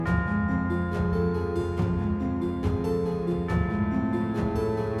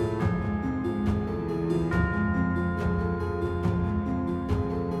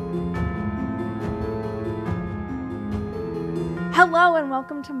Hello and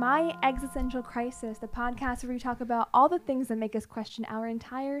welcome to My Existential Crisis, the podcast where we talk about all the things that make us question our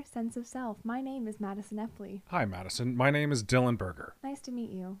entire sense of self. My name is Madison Epley. Hi, Madison. My name is Dylan Berger. Nice to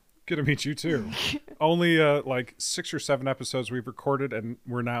meet you. Good to meet you, too. Only like 6 or 7 episodes we've recorded, and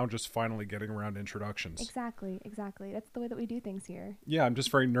we're now just finally getting around to introductions. Exactly. That's the way that we do things here. Yeah, I'm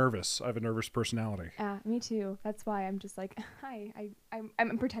just very nervous. I have a nervous personality. Yeah, me too. That's why I'm just like, hi.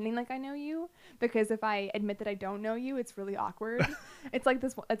 I'm pretending like I know you, because if I admit that I don't know you, it's really awkward. It's like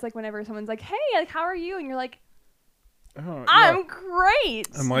this. It's like whenever someone's like, hey, like, how are you? And you're like, I'm great.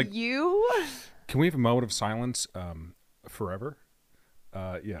 I'm like, you? Can we have a moment of silence forever?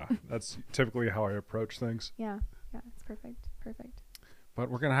 Yeah, that's typically how I approach things. Yeah, it's perfect. But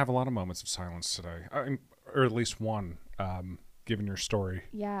we're going to have a lot of moments of silence today, or at least one, given your story.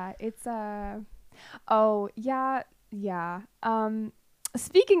 Yeah, it's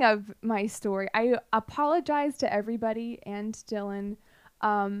speaking of my story, I apologize to everybody and Dylan.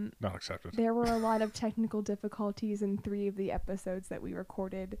 Not accepted. There were a lot of technical difficulties in 3 of the episodes that we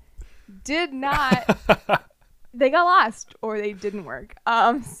recorded. They got lost or they didn't work.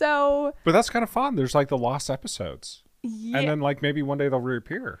 But that's kind of fun. There's like the lost episodes. Yeah. And then like maybe one day they'll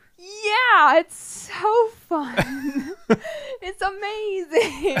reappear. Yeah, it's so fun. It's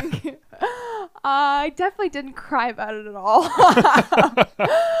amazing. I definitely didn't cry about it at all.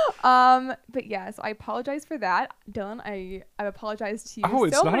 But yeah, so I apologize for that. Dylan, I've apologized to you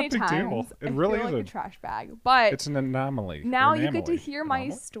so many times. Deal. It really feel is like a trash bag. But it's an anomaly. Now you get to hear my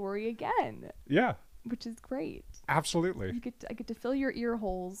story again. Yeah. Which is great. Absolutely. I get to fill your ear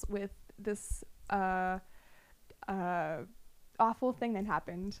holes with this awful thing that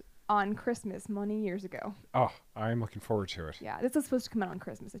happened on Christmas many years ago. Oh, I'm looking forward to it. Yeah, this is supposed to come out on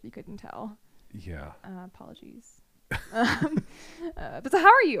Christmas, if you couldn't tell. Yeah. Apologies. But so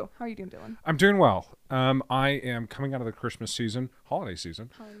how are you? How are you doing, Dylan? I'm doing well. I am coming out of the Christmas season, holiday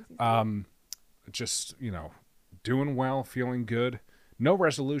season. Just, doing well, feeling good. No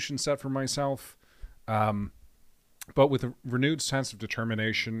resolution set for myself. But with a renewed sense of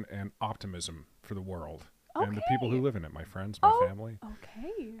determination and optimism for the world and the people who live in it, my friends, my family,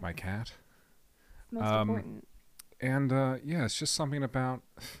 my cat. Most important. And it's just something about,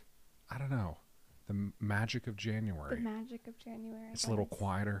 I don't know, the magic of January. The magic of January. It's a little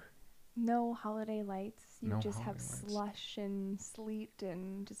quieter. No holiday lights. You just have slush and sleet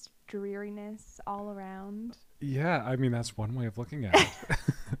and just dreariness all around. Yeah, I mean, that's one way of looking at it.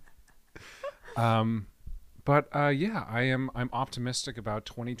 I'm optimistic about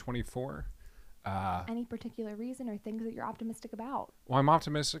 2024. Any particular reason or things that you're optimistic about? Well, I'm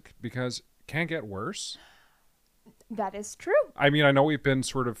optimistic because it can't get worse. That is true. I mean, I know we've been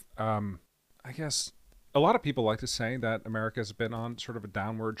sort of, I guess, a lot of people like to say that America has been on sort of a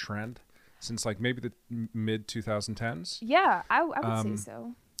downward trend since like maybe the mid 2010s. Yeah, I would say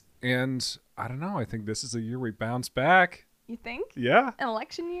so. And I don't know. I think this is a year we bounce back. You think? Yeah. An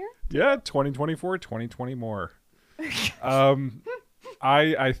election year? Yeah, 2024, 2020 more.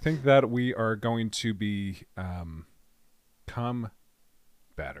 I think that we are going to become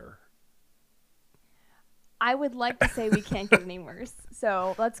better. I would like to say we can't get any worse.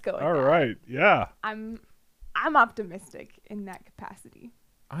 So let's go with All that. right. Yeah. I'm optimistic in that capacity.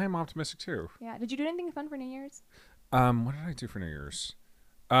 I am optimistic too. Yeah. Did you do anything fun for New Year's? What did I do for New Year's?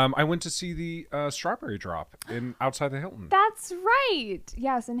 I went to see the strawberry drop outside the Hilton. That's right.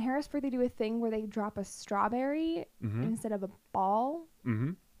 Yes, in Harrisburg they do a thing where they drop a strawberry instead of a ball.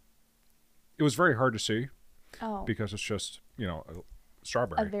 Mm-hmm. It was very hard to see. Oh. Because it's just, a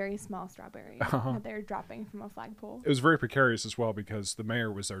strawberry. A very small strawberry that they're dropping from a flagpole. It was very precarious as well because the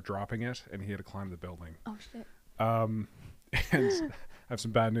mayor was there dropping it and he had to climb the building. Oh, shit. And I have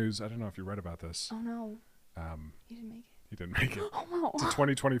some bad news. I don't know if you read about this. Oh, no. He didn't make it. He didn't make it. Oh, no. To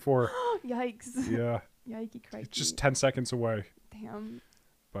 2024. Yikes. Yeah. Yikey crikey. It's just 10 seconds away. Damn.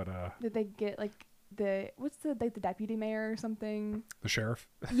 But did they get the deputy mayor or something? The sheriff?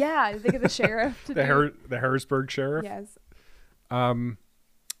 Yeah, did they get the sheriff to the Harrisburg sheriff? Yes. I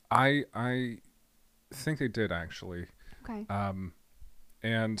think they did actually. Okay.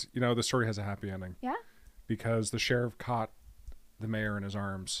 And the story has a happy ending. Yeah? Because the sheriff caught the mayor in his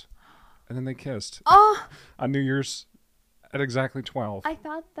arms and then they kissed. Oh! On New Year's at exactly 12. I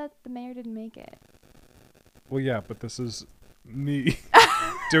thought that the mayor didn't make it. Well, yeah, but this is me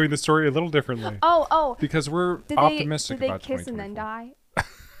doing the story a little differently. Oh. Because we're optimistic about 2024. Did they kiss and then die?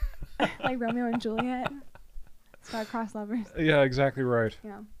 Like Romeo and Juliet? Star-crossed lovers. Yeah, exactly right.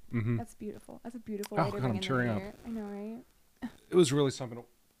 Yeah. Mm-hmm. That's beautiful. That's a beautiful way to bring in the year. I know, right? It was really something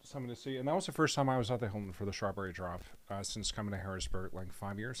to see. And that was the first time I was at the Hilton for the strawberry drop since coming to Harrisburg like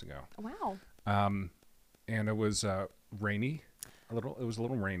 5 years ago. Wow. And it was rainy. It was a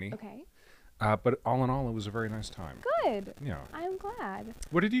little rainy. Okay. But all in all, it was a very nice time. Good. Yeah. I'm glad.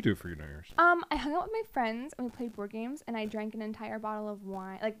 What did you do for your New Year's? I hung out with my friends and we played board games and I drank an entire bottle of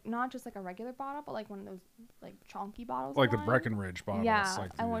wine. Like, not just like a regular bottle, but like one of those like chonky bottles Like of the wine. Breckenridge bottles. Yeah.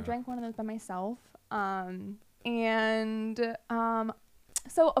 Like I drank one of those by myself.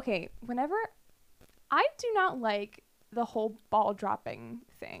 So, okay, whenever I do not like the whole ball dropping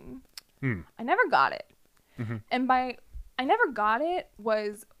thing. I never got it. Mm-hmm. And by I never got it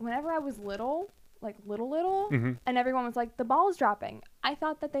was whenever I was little, like little, Mm-hmm. and everyone was like, the ball's dropping. I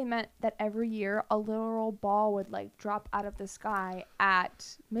thought that they meant that every year a literal ball would like drop out of the sky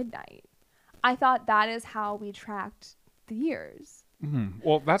at midnight. I thought that is how we tracked the years. Mm-hmm.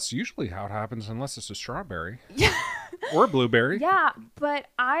 Well, that's usually how it happens unless it's a strawberry. Yeah. Or a blueberry. Yeah, but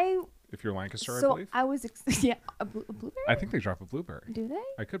If you're Lancaster, I so believe. I was, a blueberry? I think they drop a blueberry. Do they?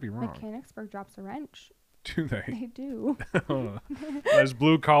 I could be wrong. Mechanicsburg drops a wrench. Do they? They do. That's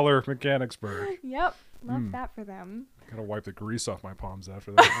blue collar Mechanicsburg. Yep. Love that for them. Gotta wipe the grease off my palms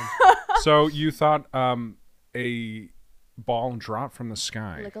after that one. So you thought a ball dropped from the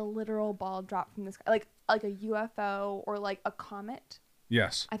sky? Like a literal ball dropped from the sky. Like a UFO or like a comet.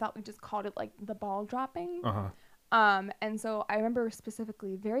 Yes. I thought we just called it like the ball dropping. Uh-huh. And so I remember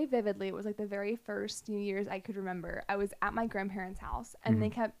specifically, very vividly, it was like the very first New Year's I could remember. I was at my grandparents' house and they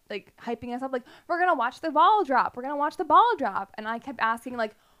kept like hyping us up, like, we're going to watch the ball drop. We're going to watch the ball drop. And I kept asking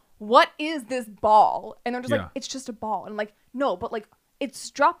like, what is this ball? And they're just like, it's just a ball. And I'm like, no, but like it's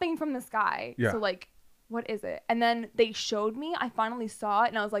dropping from the sky. Yeah. So like, what is it? And then they showed me, I finally saw it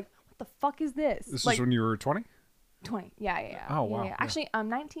and I was like, what the fuck is this? This like, is when you were 20? 20. Yeah. Oh, wow. Yeah. Actually,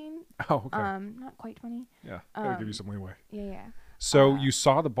 19. Oh, okay. Not quite 20. Yeah. Gotta give you some leeway. Yeah. So you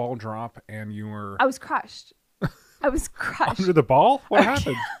saw the ball drop and you were I was crushed. I was crushed. under the ball? What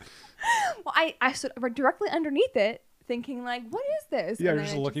happened? Well, I stood directly underneath it, thinking like, "What is this?" Yeah, And you're then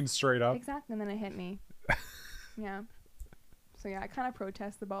just it looking straight up. Exactly, and then it hit me. Yeah. So yeah, I kind of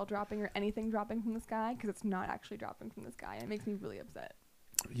protest the ball dropping or anything dropping from the sky because it's not actually dropping from the sky, and it makes me really upset.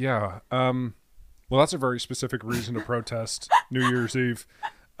 Yeah. Well, that's a very specific reason to protest New Year's Eve.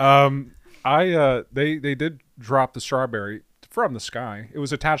 They did drop the strawberry from the sky. It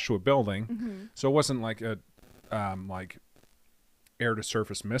was attached to a building, so it wasn't like a like air to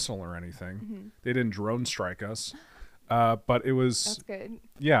surface missile or anything. They didn't drone strike us, but it was. That's good.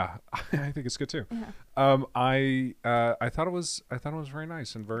 Yeah, I think it's good too. Yeah. I thought it was very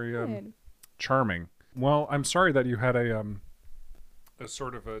nice and very charming. Well, I'm sorry that you had a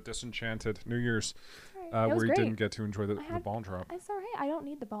sort of a disenchanted New Year's where you didn't get to enjoy the ball drop. It's all right. I don't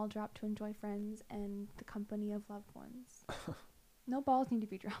need the ball drop to enjoy friends and the company of loved ones. No balls need to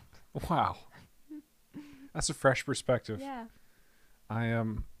be dropped. Wow, that's a fresh perspective. Yeah.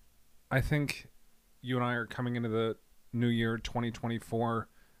 I think you and I are coming into the new year 2024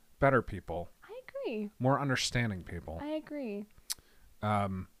 better people. I agree. More understanding people. I agree.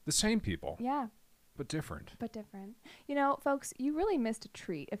 The same people. Yeah. But different. You know, folks, you really missed a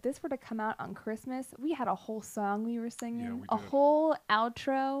treat. If this were to come out on Christmas, we had a whole song we were singing, Yeah, we a did. whole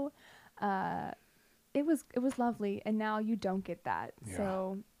outro. It was lovely, and now you don't get that. Yeah.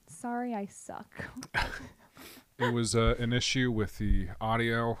 So sorry, I suck. It was an issue with the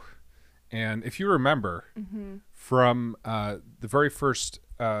audio, and if you remember from the very first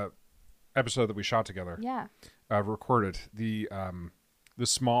episode that we shot together, Yeah. Recorded the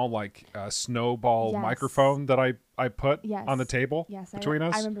small like snowball Yes. microphone that I put Yes. on the table Yes, between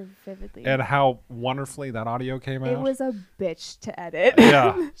us, I remember vividly. and how wonderfully that audio came out. It was a bitch to edit.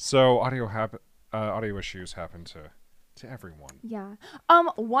 Yeah. So audio issues happen to everyone. Yeah.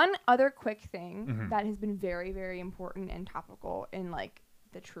 One other quick thing that has been very, very important and topical in like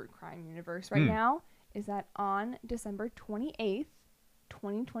the true crime universe right now is that on December 28th,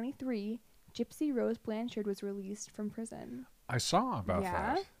 2023, Gypsy Rose Blanchard was released from prison. I saw about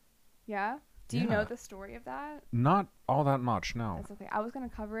that. Yeah. Do you know the story of that? Not all that much, no. That's okay. I was going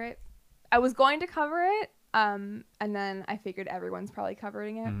to cover it. And then I figured everyone's probably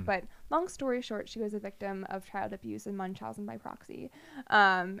covering it. But long story short, she was a victim of child abuse and Munchausen by proxy.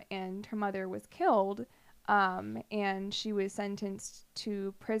 And her mother was killed. And she was sentenced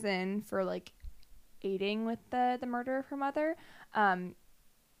to prison for like aiding with the murder of her mother.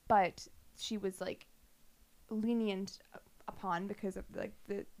 But she was like lenient upon because of like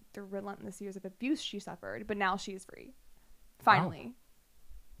the relentless years of abuse she suffered. But now she is free. Finally.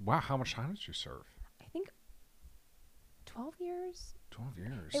 Wow, how much time did you serve? I think 12 years. 12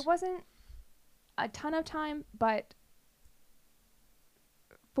 years. It wasn't a ton of time, but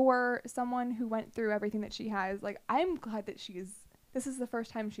for someone who went through everything that she has, like, I'm glad that this is the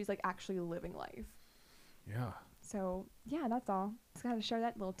first time she's like actually living life. Yeah. So yeah, that's all. Just gotta share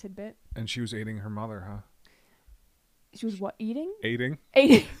that little tidbit. And she was aiding her mother, huh? She was what, eating? Aiding?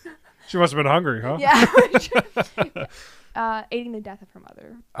 Aiding. She must have been hungry, huh? Yeah. Aiding the death of her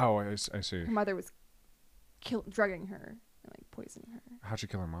mother. Oh, I see. Her mother was drugging her and like poisoning her. How'd she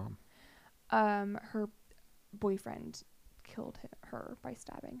kill her mom? Her boyfriend killed her by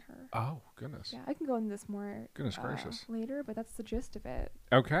stabbing her. Oh, goodness. Yeah, I can go into this more Goodness gracious. later, but that's the gist of it.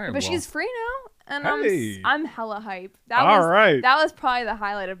 Okay. But she's free now, and Hey. I'm hella hype. All right. That was probably the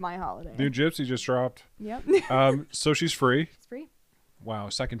highlight of my holiday. New Gypsy just dropped. Yep. So she's free. She's free. Wow,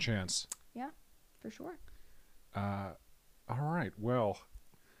 second chance. Yeah, for sure. All right. Well,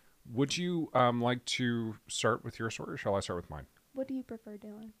 would you like to start with your story, or shall I start with mine? What do you prefer,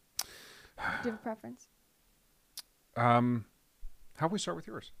 Dylan? Do you have a preference? How about we start with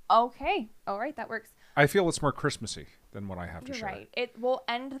yours? Okay. All right, that works. I feel it's more Christmassy than what I have to You're share. right. It will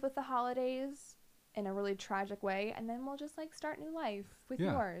end with the holidays in a really tragic way, and then we'll just like start new life with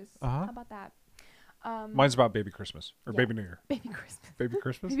yours. Uh-huh. How about that? Mine's about baby Christmas or Yeah. baby New Year. Baby Christmas. Baby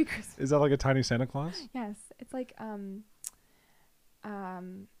Christmas? Baby Christmas. Is that like a tiny Santa Claus? Yes, it's like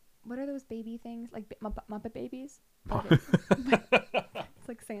what are those baby things like Muppet babies? It's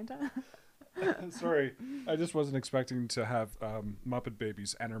like Santa. Sorry, I just wasn't expecting to have Muppet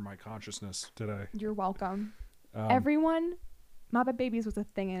babies enter my consciousness today. You're welcome. Everyone, Muppet Babies was a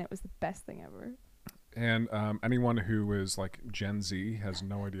thing, and it was the best thing ever. And anyone who is like Gen Z has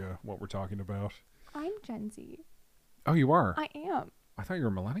no idea what we're talking about. I'm Gen Z. Oh, you are? I am. I thought you were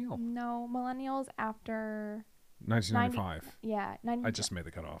a millennial. No, millennials after 1995. Yeah, 90, I just made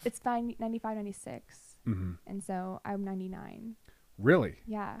the cutoff. It's 95, 96. Mm-hmm. And so I'm 99. Really?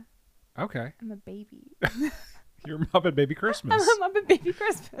 Yeah. Okay. I'm a baby. You're Muppet Baby Christmas. I'm a Muppet Baby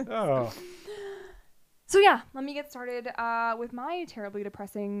Christmas. Oh. So yeah, let me get started with my terribly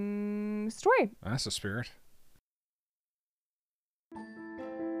depressing story. That's the spirit.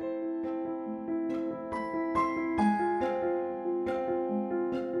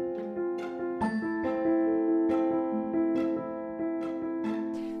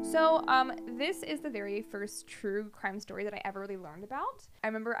 So, this is the very first true crime story that I ever really learned about. I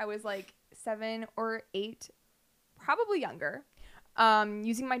remember I was like 7 or 8, probably younger,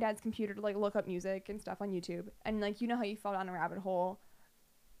 using my dad's computer to like look up music and stuff on YouTube. And like, you know how you fall down a rabbit hole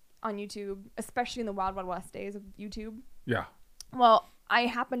on YouTube, especially in the Wild Wild West days of YouTube? Yeah. Well, I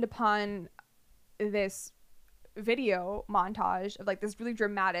happened upon this video montage of like this really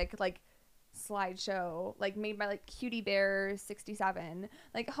dramatic like slideshow like made by like Cutie Bear 67,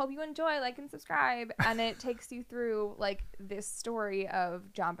 like hope you enjoy, like and subscribe, and it takes you through like this story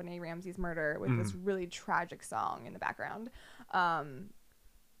of John Benet Ramsey's murder with this really tragic song in the background. And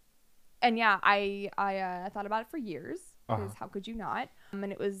yeah, I thought about it for years because how could you not?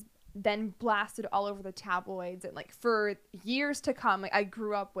 And it was then blasted all over the tabloids, and like for years to come, like I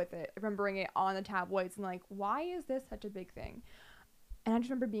grew up with it, remembering it on the tabloids, and like, why is this such a big thing? And I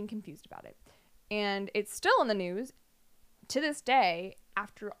just remember being confused about it. And it's still in the news to this day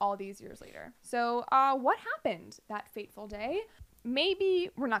after all these years later. So what happened that fateful day?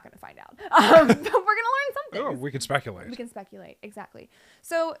 Maybe we're not going to find out. But we're going to learn something. Oh, we can speculate. We can speculate, exactly.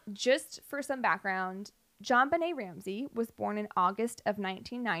 So just for some background, John Benet Ramsey was born in August of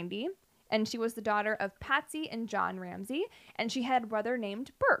 1990. And she was the daughter of Patsy and John Ramsey. And she had a brother named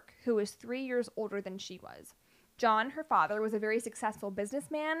Burke, who was 3 years older than she was. John, her father, was a very successful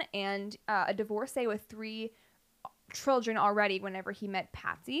businessman and a divorcee with 3 children already whenever he met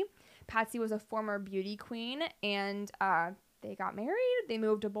Patsy. Patsy was a former beauty queen, and they got married. They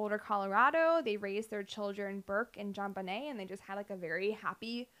moved to Boulder, Colorado. They raised their children, Burke and John Benet, and they just had like a very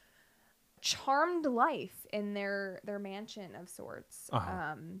happy, charmed life in their mansion of sorts.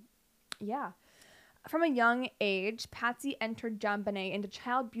 Yeah. From a young age, Patsy entered John Benet into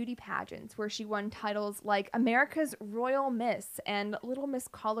child beauty pageants where she won titles like America's Royal Miss and Little Miss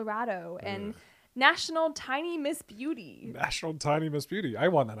Colorado and National Tiny Miss Beauty. National Tiny Miss Beauty. I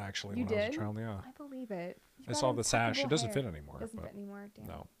won that actually when I was a child, yeah. I believe it. I saw the sash. It doesn't fit anymore. Doesn't fit anymore, damn.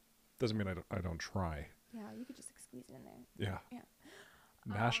 No. Doesn't mean I don't try. Yeah, you could just squeeze it in there. Yeah. Yeah.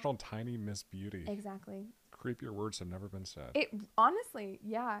 National Tiny Miss Beauty. Exactly. Creepier words have never been said. It honestly,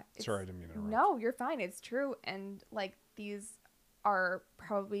 yeah. Sorry, I didn't mean to interrupt. No, you're fine. It's true. And like these are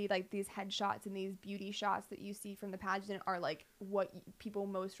probably like these headshots and these beauty shots that you see from the pageant are like what people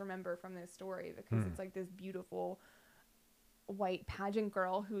most remember from this story, because it's like this beautiful white pageant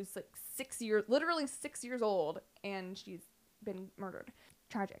girl who's like literally 6 years old, and she's been murdered.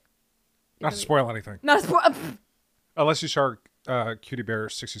 Tragic. Not to spoil anything. Not to spoil. Unless you saw Cutie Bear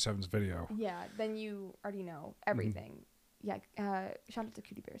 67's video. Yeah, then you already know everything. Yeah, shout out to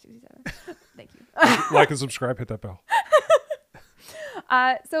Cutie Bear 67. Thank you. Like and subscribe, hit that bell.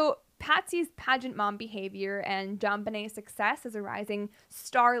 So Patsy's pageant mom behavior and JonBenét's success as a rising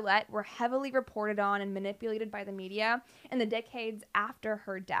starlet were heavily reported on and manipulated by the media in the decades after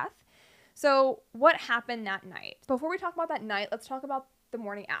her death. So what happened that night? Before we talk about that night, let's talk about the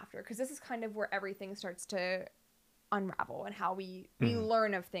morning after, because this is kind of where everything starts to unravel and how we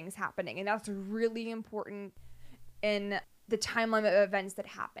learn of things happening. And that's really important in the timeline of events that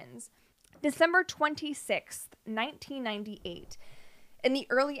happens. December 26th, 1998. In the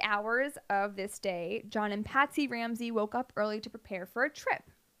early hours of this day, John and Patsy Ramsey woke up early to prepare for a trip.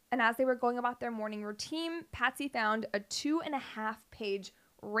 And as they were going about their morning routine, Patsy found a 2.5-page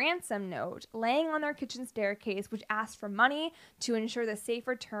ransom note laying on their kitchen staircase, which asked for money to ensure the safe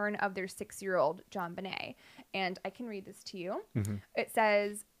return of their 6-year-old JonBenet. And I can read this to you. It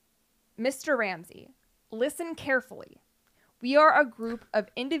says, "Mr. Ramsey, listen carefully. We are a group of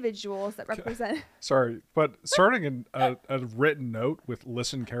individuals that represent..." Sorry, but starting a written note with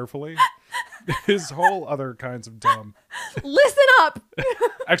 "listen carefully" is whole other kinds of dumb. Listen up!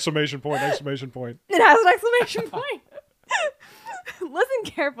 Exclamation point, exclamation point. It has an exclamation point. Listen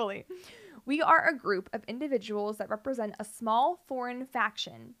carefully. We are a group of individuals that represent a small foreign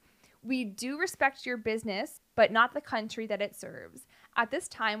faction. We do respect your business, but not the country that it serves. At this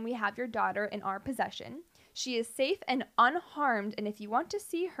time, we have your daughter in our possession. She is safe and unharmed, and if you want to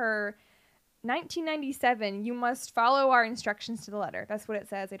see her 1997, you must follow our instructions to the letter. That's what it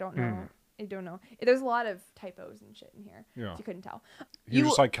says. I don't know. I don't know. There's a lot of typos and shit in here. Yeah. If you couldn't tell. You're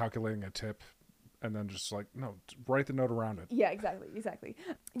just like calculating a tip and then just like, no, write the note around it. Yeah, exactly.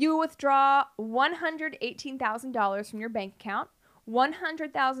 You will withdraw $118,000 from your bank account.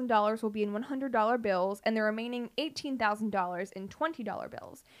 $100,000 will be in $100 bills, and the remaining $18,000 in $20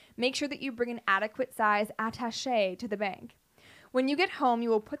 bills. Make sure that you bring an adequate size attaché to the bank. When you get home,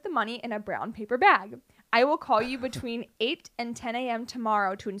 you will put the money in a brown paper bag. I will call you between 8 and 10 a.m.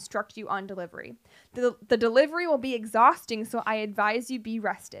 tomorrow to instruct you on delivery. The delivery will be exhausting, so I advise you be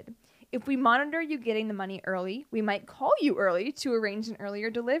rested. If we monitor you getting the money early, we might call you early to arrange an earlier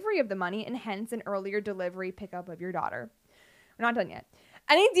delivery of the money and hence an earlier delivery pickup of your daughter. We're not done yet.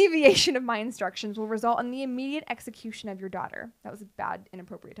 Any deviation of my instructions will result in the immediate execution of your daughter." That was a bad,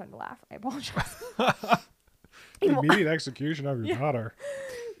 inappropriate time to laugh. I apologize. Immediate execution of your daughter.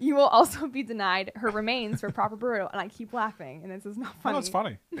 You will also be denied her remains for proper burial. And I keep laughing, and this is not funny. Oh, it's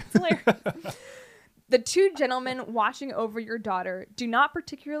funny. It's hilarious. The two gentlemen watching over your daughter do not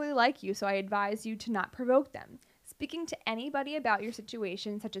particularly like you, so I advise you to not provoke them. Speaking to anybody about your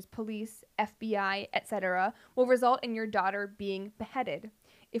situation, such as police, FBI, etc., will result in your daughter being beheaded.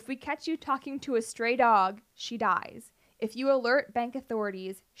 If we catch you talking to a stray dog, she dies. If you alert bank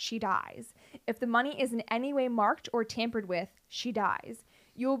authorities, she dies. If the money is in any way marked or tampered with, she dies.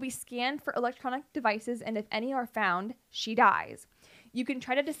 You will be scanned for electronic devices, and if any are found, she dies. You can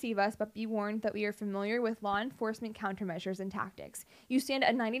try to deceive us, but be warned that we are familiar with law enforcement countermeasures and tactics. You stand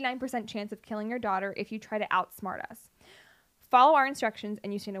a 99% chance of killing your daughter if you try to outsmart us. Follow our instructions,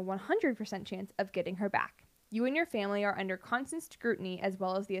 and you stand a 100% chance of getting her back. You and your family are under constant scrutiny as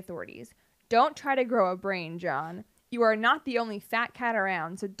well as the authorities. Don't try to grow a brain, John. You are not the only fat cat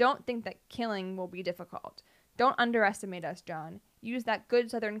around, so don't think that killing will be difficult. Don't underestimate us, John. Use that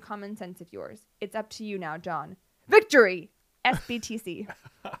good Southern common sense of yours. It's up to you now, John. Victory! SBTC.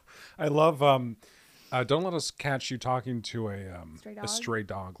 I love don't let us catch you talking to a stray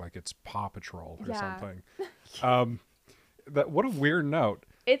dog like it's Paw Patrol or something. What a weird note.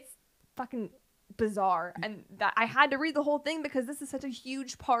 It's fucking bizarre, and that I had to read the whole thing because this is such a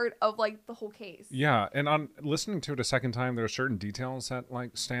huge part of like the whole case. Yeah, and on listening to it a second time, there are certain details that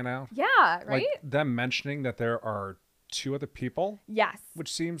like stand out. Yeah, right. Like them mentioning that there are 2 other people. Yes.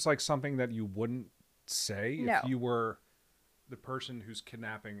 Which seems like something that you wouldn't say if you were the person who's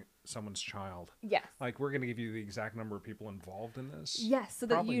kidnapping someone's child. Yes. Like, we're going to give you the exact number of people involved in this. Yes, so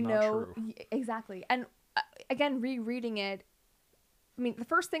Probably that you not know. true. Exactly. And again, rereading it, I mean, the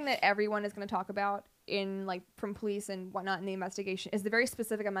first thing that everyone is going to talk about in like from police and whatnot in the investigation is the very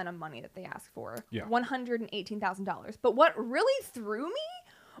specific amount of money that they ask for. Yeah. $118,000. But what really threw me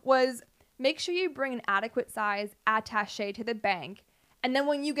was make sure you bring an adequate size attaché to the bank. And then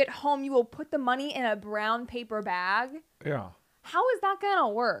when you get home, you will put the money in a brown paper bag. Yeah. How is that going to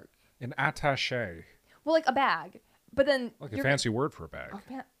work? An attaché. Well, like a bag. But then like a fancy word for a bag.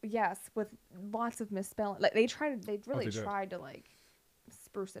 Yes, with lots of misspelling. Like they really tried to like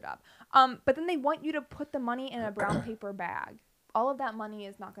spruce it up. But then they want you to put the money in a brown paper bag. All of that money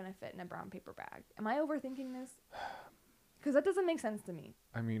is not going to fit in a brown paper bag. Am I overthinking this? Because that doesn't make sense to me.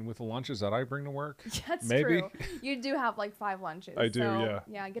 I mean, with the lunches that I bring to work, That's maybe. true. You do have like 5 lunches. I do, so, yeah.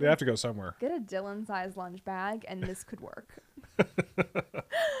 Yeah. They have to go somewhere. Get a Dylan-sized lunch bag, and this could work.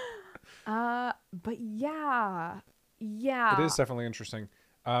 But yeah. It is definitely interesting.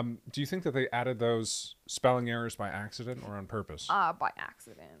 Do you think that they added those spelling errors by accident or on purpose? By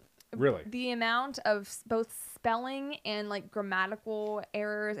accident. Really? The amount of both spelling and like grammatical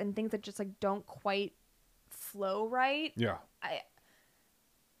errors and things that just like don't quite flow right. Yeah.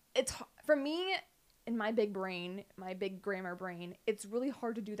 It's for me in my big brain, my big grammar brain, it's really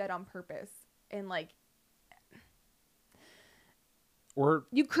hard to do that on purpose. And like, or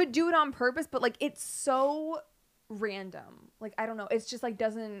you could do it on purpose, but like it's so random. Like, I don't know. It's just like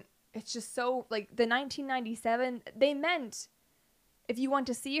it's just so like the 1997, they meant if you want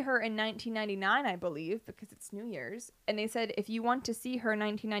to see her in 1999, I believe, because it's New Year's. And they said, if you want to see her in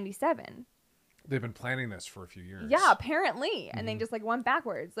 1997. They've been planning this for a few years. Yeah, apparently. And they just like went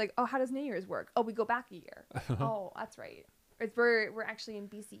backwards. Like, oh, how does New Year's work? Oh, we go back a year. Oh, that's right. We're actually in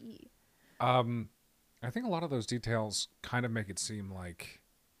BCE. I think a lot of those details kind of make it seem like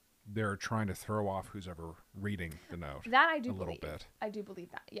they're trying to throw off who's ever reading the note. That I do a believe. little bit. I do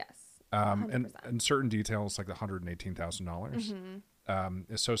believe that. Yes. And certain details like the $118,000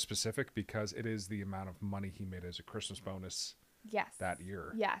 is so specific because it is the amount of money he made as a Christmas bonus. Yes. That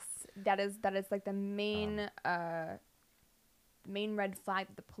year. Yes. That is like the main red flag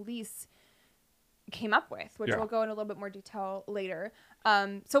that the police came up with, which we'll go in a little bit more detail later.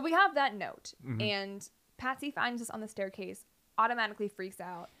 So we have that note, and Patsy finds this on the staircase, automatically freaks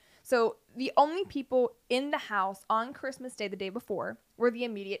out. So the only people in the house on Christmas Day, the day before, were the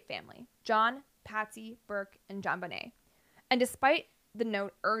immediate family: John, Patsy, Burke, and John Bonet. And despite the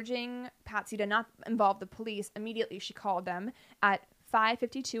note urging Patsy to not involve the police, immediately she called them at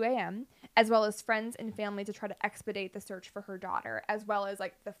 5:52 a.m., as well as friends and family to try to expedite the search for her daughter, as well as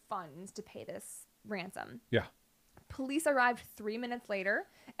like the funds to pay this ransom. Yeah. Police arrived 3 minutes later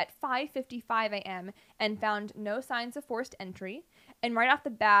at 5:55 a.m. and found no signs of forced entry. And right off the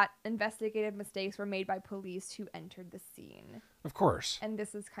bat, investigative mistakes were made by police who entered the scene. Of course. And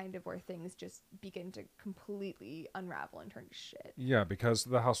this is kind of where things just begin to completely unravel and turn to shit. Yeah, because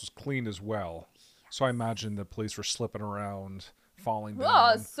the house was cleaned as well. Yes. So I imagine the police were slipping around, falling down.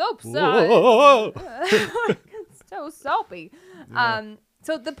 Oh, soap side. So soapy. Yeah.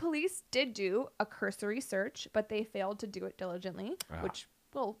 So the police did do a cursory search, but they failed to do it diligently, which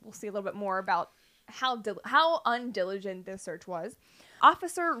we'll see a little bit more about how undiligent this search was.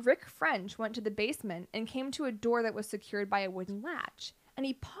 Officer Rick French went to the basement and came to a door that was secured by a wooden latch. And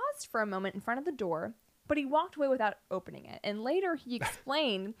he paused for a moment in front of the door, but he walked away without opening it. And later he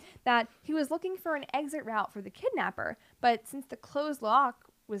explained that he was looking for an exit route for the kidnapper, but since the closed lock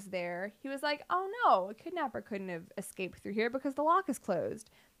was there, he was like, oh no, a kidnapper couldn't have escaped through here because the lock is closed.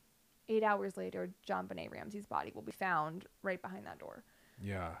 8 hours later, John Bonet Ramsey's body will be found right behind that door.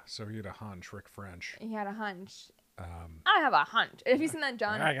 Yeah, so he had a hunch, Rick French. He had a hunch. I have a hunch. Have you seen that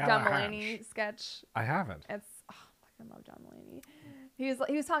John Mulaney sketch? I haven't. I love John Mulaney. He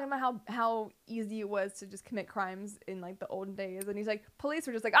was talking about how easy it was to just commit crimes in like the olden days, and he's like, police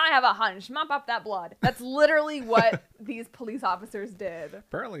were just like, I have a hunch, mop up that blood. That's literally what these police officers did.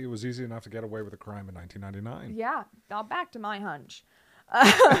 Apparently, it was easy enough to get away with a crime in 1999. Yeah, now back to my hunch.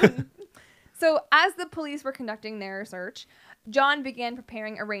 So as the police were conducting their search, John began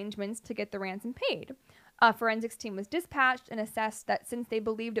preparing arrangements to get the ransom paid. A forensics team was dispatched and assessed that since they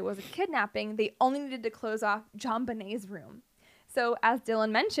believed it was a kidnapping, they only needed to close off John Bonet's room. So as Dylan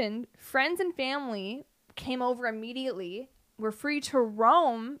mentioned, friends and family came over immediately, were free to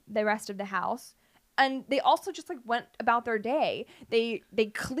roam the rest of the house, and they also just like went about their day. They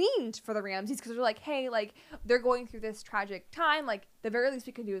cleaned for the Ramseys because they're like, hey, like they're going through this tragic time. Like the very least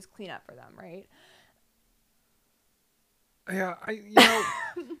we can do is clean up for them, right? Yeah,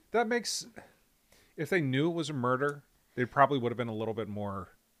 that makes. If they knew it was a murder, they probably would have been a little bit more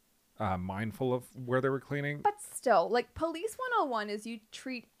mindful of where they were cleaning. But still, like Police 101 is you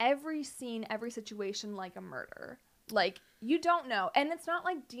treat every scene, every situation like a murder. Like, you don't know. And it's not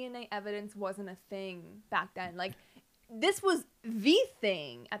like DNA evidence wasn't a thing back then. Like, this was the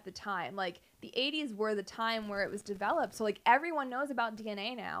thing at the time. Like, the 80s were the time where it was developed. So, like, everyone knows about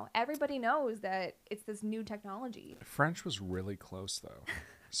DNA now. Everybody knows that it's this new technology. French was really close, though.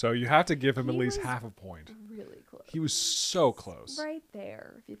 So you have to give him at least half a point. Really close. He was so close. Right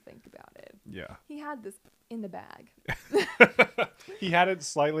there, if you think about it. Yeah. He had this in the bag. He had it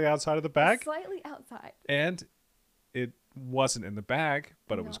slightly outside of the bag. Slightly outside. And it wasn't in the bag,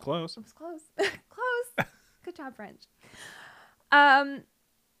 but it was close. It was close. Close. Good job, French.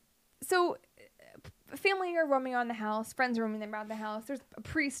 So family are roaming around the house. Friends are roaming around the house. There's a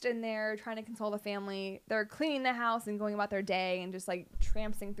priest in there trying to console the family. They're cleaning the house and going about their day and just like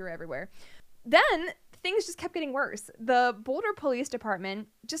trampsing through everywhere. Then things just kept getting worse. The Boulder Police Department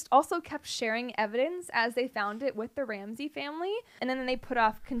just also kept sharing evidence as they found it with the Ramsey family. And then they put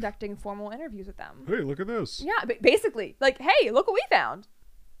off conducting formal interviews with them. Hey, look at this. Yeah, basically. Like, hey, look what we found.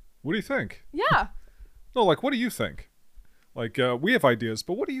 What do you think? Yeah. No, like, what do you think? Like, we have ideas,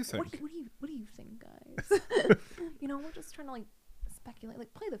 but what do you think? What do you think, guys? You know, we're just trying to, like, speculate.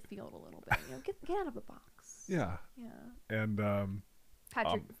 Like, play the field a little bit. You know, get out of the box. Yeah. Yeah. And,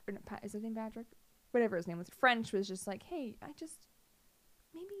 Patrick, is his name Patrick? Whatever his name was. French was just like, hey,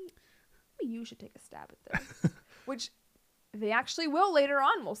 maybe you should take a stab at this. Which they actually will later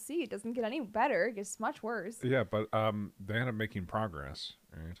on. We'll see. It doesn't get any better. It gets much worse. Yeah, but they end up making progress,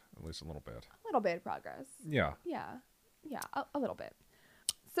 right? At least a little bit. A little bit of progress. Yeah. Yeah, a little bit.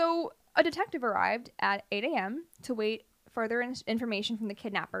 So a detective arrived at 8 a.m. to wait further information from the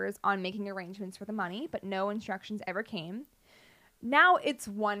kidnappers on making arrangements for the money, but no instructions ever came. Now it's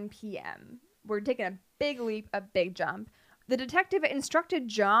 1 p.m. We're taking a big leap, a big jump. The detective instructed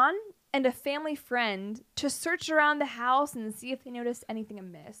John and a family friend to search around the house and see if they noticed anything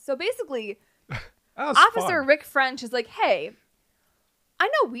amiss. So basically, Officer Rick French is like, hey, I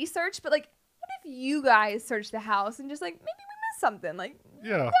know we searched, but like, what if you guys search the house and just like, maybe we missed something? Like,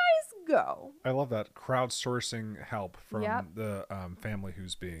 you guys go. I love that. Crowdsourcing help from the family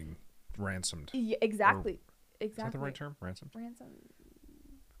who's being ransomed. Yeah, exactly. Is that the right term? Ransomed?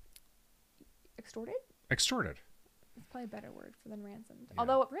 Extorted? Extorted. It's probably a better word for than ransomed. Yeah.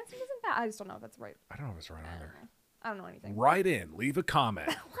 Although ransomed isn't bad. I just don't know if that's right. I don't know if it's right either. I don't know anything. Write in. Leave a comment.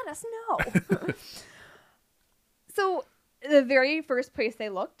 Let us know. So the very first place they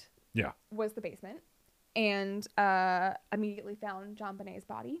looked was the basement. And immediately found John Bonet's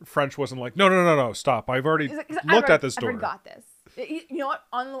body. French wasn't like, no, stop. I've already looked at this door. I got this. You know what?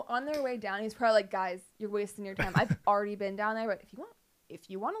 On their way down, he's probably like, guys, you're wasting your time. I've already been down there, but if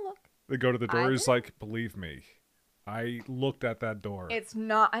you want to look. They go to the door. He's like, believe me, I looked at that door. It's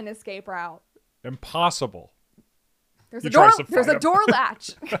not an escape route. Impossible. There's a door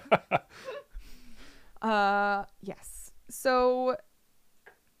latch. Yes. So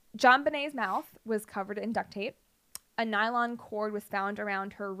John Bonet's mouth was covered in duct tape. A nylon cord was found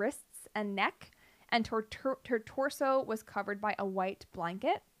around her wrists and neck, and her torso was covered by a white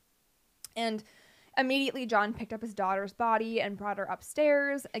blanket. And immediately, John picked up his daughter's body and brought her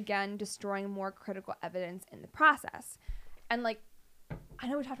upstairs, again, destroying more critical evidence in the process. And, like, I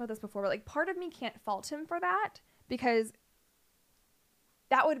know we talked about this before, but, like, part of me can't fault him for that, because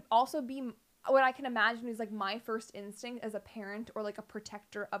that would also be what I can imagine is, like, my first instinct as a parent or, like, a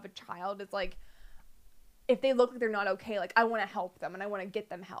protector of a child is, like, if they look like they're not okay, like, I want to help them and I want to get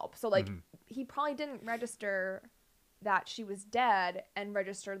them help. So, like, he probably didn't register that she was dead and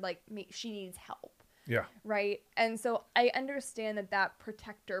registered, like, she needs help. Yeah. Right? And so I understand that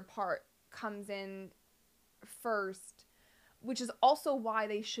protector part comes in first, which is also why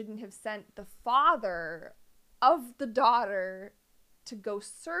they shouldn't have sent the father of the daughter to go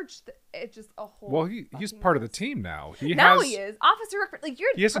search. It's just a whole. Well, he's part of the team now. He is Officer Rick. Like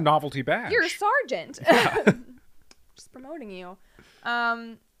he has a novelty badge. You're a sergeant. Just promoting you.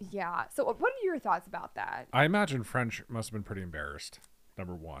 Yeah. So, what are your thoughts about that? I imagine French must have been pretty embarrassed.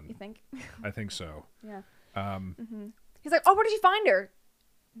 Number one. You think? I think so. Yeah. He's like, oh, where did you find her?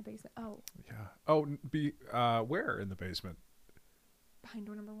 In the basement. Oh. Yeah. Oh, where in the basement? Behind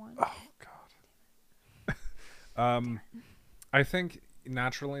door number 1. Oh God. I think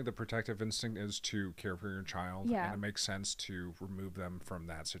naturally the protective instinct is to care for your child, and it makes sense to remove them from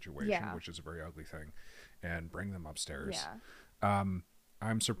that situation, which is a very ugly thing, and bring them upstairs. Yeah.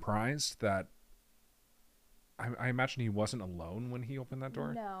 I'm surprised that I imagine he wasn't alone when he opened that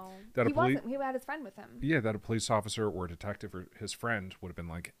door. No, he wasn't. He had his friend with him. Yeah, that a police officer or a detective or his friend would have been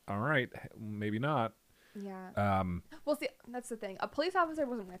like, all right, maybe not. Yeah. Well, see, that's the thing. A police officer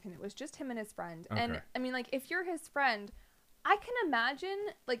wasn't with him. It was just him and his friend. Okay. And I mean, like, if you're his friend, I can imagine,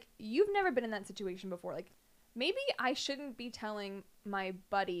 like, you've never been in that situation before. Like, maybe I shouldn't be telling my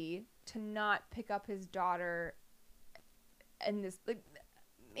buddy to not pick up his daughter and this, like,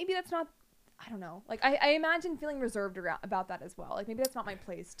 maybe that's not, I don't know. Like, I imagine feeling reserved about that as well. Like, maybe that's not my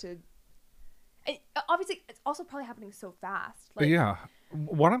place to, and obviously, it's also probably happening so fast. Like, yeah.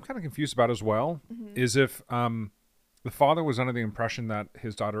 What I'm kind of confused about as well is if the father was under the impression that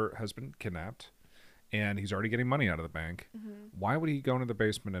his daughter has been kidnapped, and he's already getting money out of the bank. Why would he go into the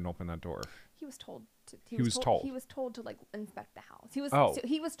basement and open that door? He was told to. He was told. He was told to, like, inspect the house. He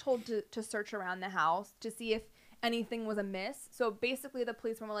was told to search around the house to see if anything was amiss. So basically, the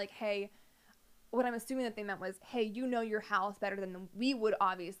police were like, "Hey, what I'm assuming that they meant was, hey, you know your house better than we would,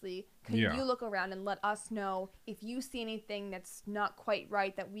 obviously. Can you look around and let us know if you see anything that's not quite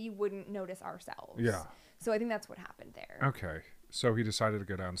right that we wouldn't notice ourselves? Yeah. So I think that's what happened there. Okay. So he decided to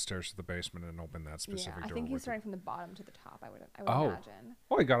go downstairs to the basement and open that specific door. I think he's starting from the bottom to the top, I would imagine.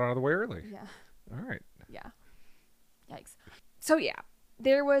 Oh, he got out of the way early. Yeah. All right. Yeah. Yikes. So, yeah.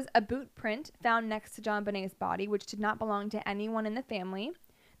 There was a boot print found next to John Bonet's body, which did not belong to anyone in the family.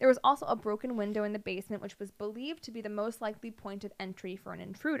 There was also a broken window in the basement, which was believed to be the most likely point of entry for an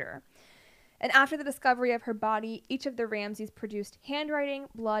intruder. And after the discovery of her body, each of the Ramseys produced handwriting,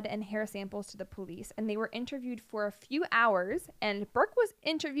 blood, and hair samples to the police, and they were interviewed for a few hours, and Burke was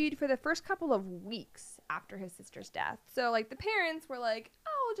interviewed for the first couple of weeks after his sister's death. So, like, the parents were like,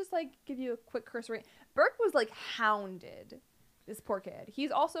 oh, I'll just, like, give you a quick cursory. Burke was, like, hounded, this poor kid.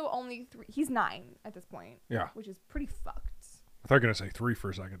 He's also only he's 9 at this point. Yeah. Which is pretty fucked. I thought you were going to say 3 for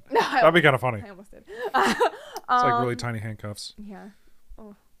a second. That'd be kind of funny. I almost did. It's like really tiny handcuffs. Yeah.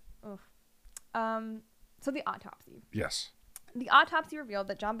 Oh. So the autopsy. Yes. The autopsy revealed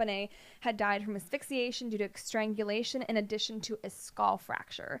that John Bonet had died from asphyxiation due to strangulation in addition to a skull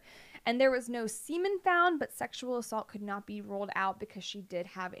fracture. And there was no semen found, but sexual assault could not be ruled out because she did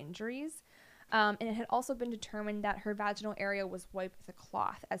have injuries. And it had also been determined that her vaginal area was wiped with a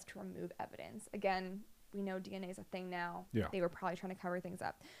cloth as to remove evidence. Again, we know DNA is a thing now. Yeah. They were probably trying to cover things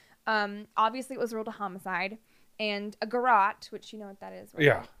up. Obviously, it was ruled a homicide. And a garrote, which you know what that is, right?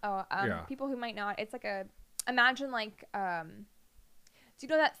 Yeah. Yeah. People who might not, it's like imagine like, do you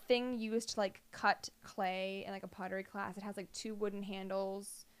know that thing used to like cut clay in like a pottery class? It has like 2 wooden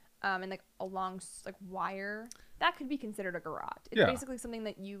handles and like a long like wire. That could be considered a garrote. It's basically something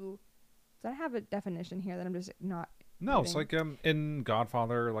that you, does that have a definition here that I'm just not? No, it's like in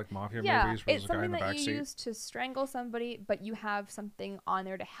Godfather, like mafia movies, where there's a guy in the backseat. It's something that you use to strangle somebody, but you have something on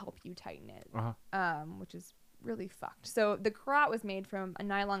there to help you tighten it, which is really fucked. So the garrote was made from a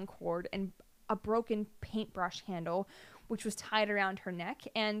nylon cord and a broken paintbrush handle, which was tied around her neck,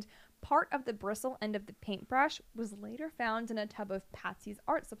 and part of the bristle end of the paintbrush was later found in a tub of Patsy's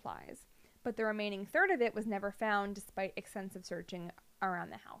art supplies, but the remaining third of it was never found despite extensive searching around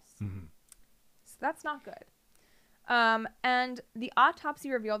the house. So that's not good. And the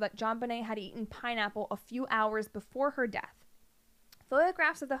autopsy revealed that John Bonet had eaten pineapple a few hours before her death.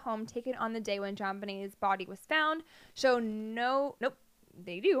 Photographs of the home taken on the day when John Bonet's body was found show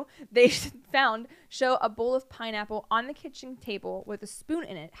show a bowl of pineapple on the kitchen table with a spoon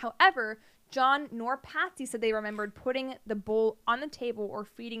in it. However, John nor Patsy said they remembered putting the bowl on the table or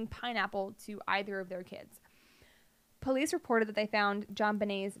feeding pineapple to either of their kids. Police reported that they found John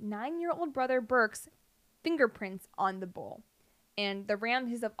Bonet's 9-year-old brother Burke's fingerprints on the bowl. And the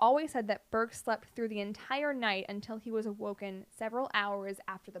Ramseys have always said that Burke slept through the entire night until he was awoken several hours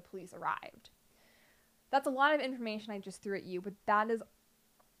after the police arrived. That's a lot of information I just threw at you, but that is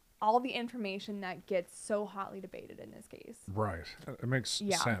all the information that gets so hotly debated in this case. Right. It makes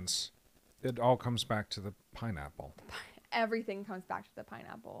sense. It all comes back to the pineapple. Everything comes back to the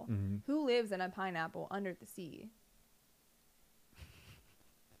pineapple. Mm-hmm. Who lives in a pineapple under the sea?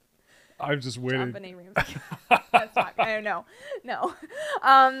 I'm just waiting. That's not, I don't know. No.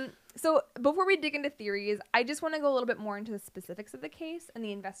 So before we dig into theories, I just want to go a little bit more into the specifics of the case and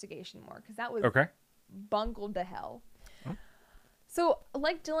the investigation more, because that was bungled to hell. Oh. So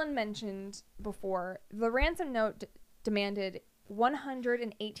like Dylan mentioned before, the ransom note demanded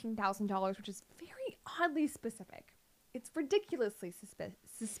 $118,000, which is very oddly specific. It's ridiculously It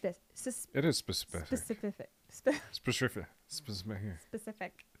is specific.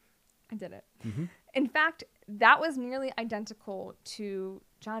 Specific. I did it. Mm-hmm. In fact, that was nearly identical to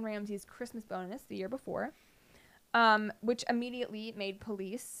John Ramsey's Christmas bonus the year before, which immediately made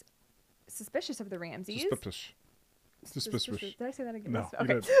police suspicious of the Ramseys. Suspicious. Did I say that again? No,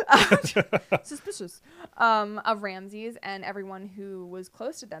 okay. Suspicious of Ramseys and everyone who was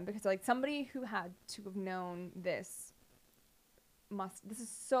close to them, because like somebody who had to have known this is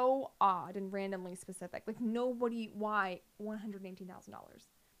so odd and randomly specific. Like why $118,000?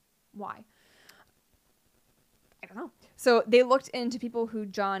 Why? I don't know. So they looked into people who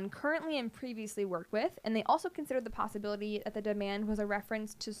John currently and previously worked with, and they also considered the possibility that the demand was a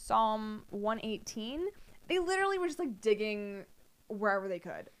reference to Psalm 118. They literally were just like digging wherever they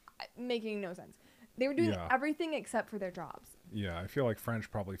could, making no sense. They were doing everything except for their jobs. Yeah, I feel like French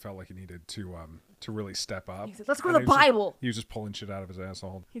probably felt like he needed to really step up. He said, "Let's go to the Bible." He was just pulling shit out of his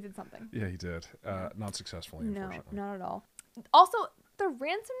asshole. He did something. Yeah, he did. Not successfully, unfortunately. No, not at all. Also, the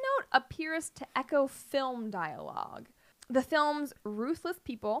ransom note appears to echo film dialogue. The films Ruthless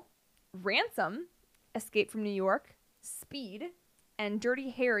People, Ransom, Escape from New York, Speed, and Dirty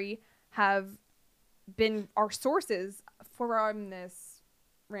Harry have been our sources from this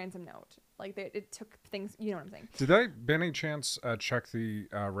ransom note. Like it took things, you know what I'm saying? Did they, by any chance, check the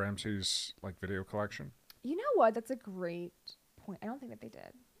Ramsey's like video collection? You know what? That's a great point. I don't think that they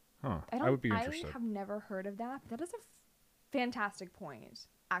did. Huh. I would be interested. I have never heard of that. That is a fantastic point,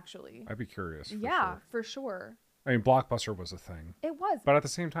 actually. I'd be curious. For sure. I mean, Blockbuster was a thing. It was. But at the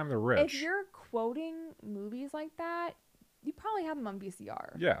same time, they're rich. If you're quoting movies like that, you probably have them on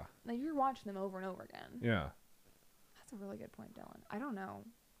VCR. Yeah. Like, you're watching them over and over again. Yeah. That's a really good point, Dylan. I don't know.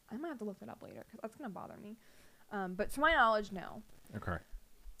 I might have to look that up later because that's going to bother me. But to my knowledge, no. Okay.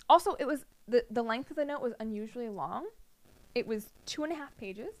 Also, it was the length of the note was unusually long. It was 2.5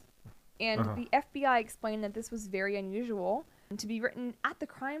 pages. And the FBI explained that this was very unusual to be written at the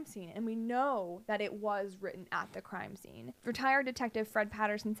crime scene. And we know that it was written at the crime scene. Retired detective Fred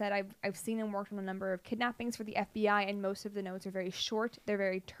Patterson said, I've seen and worked on a number of kidnappings for the FBI, and most of the notes are very short. They're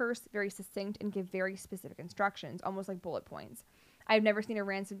very terse, very succinct, and give very specific instructions, almost like bullet points. I've never seen a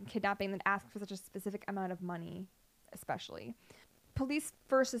ransom kidnapping that asks for such a specific amount of money, especially. Police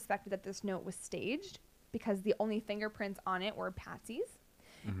first suspected that this note was staged because the only fingerprints on it were Patsy's.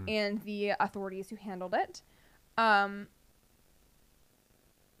 And the authorities who handled it.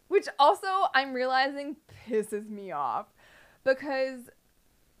 Which also, I'm realizing, pisses me off. Because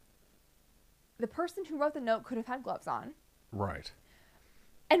the person who wrote the note could have had gloves on. Right.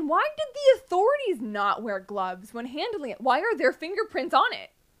 And why did the authorities not wear gloves when handling it? Why are their fingerprints on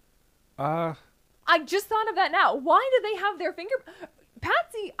it? I just thought of that now. Why do they have their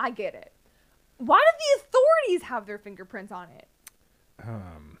Patsy, I get it. Why did the authorities have their fingerprints on it?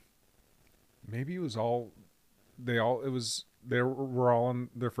 Maybe it was all they were all on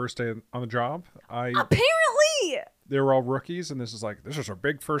their first day on the job. Apparently they were all rookies, and this is our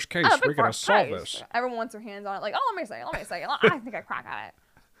big first case. We're gonna solve this. Everyone wants their hands on it. Like, oh, let me say. I think I crack at it.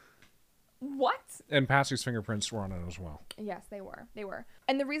 What? And Patsy's fingerprints were on it as well. Yes, they were.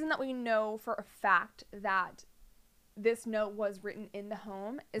 And the reason that we know for a fact that this note was written in the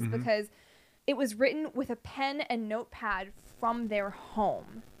home is because it was written with a pen and notepad from their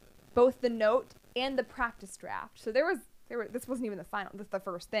home, both the note and the practice draft. So this wasn't even the final. This is the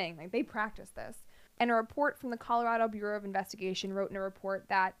first thing. Like, they practiced this. And a report from the Colorado Bureau of Investigation wrote in a report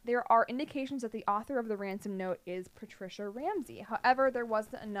that there are indications that the author of the ransom note is Patricia Ramsey. However, there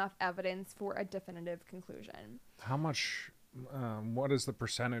wasn't enough evidence for a definitive conclusion. How much? What is the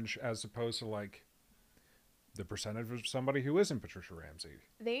percentage as opposed to like the percentage of somebody who isn't Patricia Ramsey?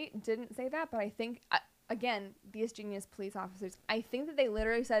 They didn't say that, but I think, again, these genius police officers, I think that they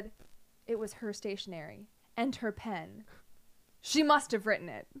literally said it was her stationery and her pen. She must have written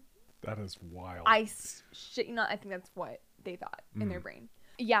it. That is wild. I think that's what they thought in their brain.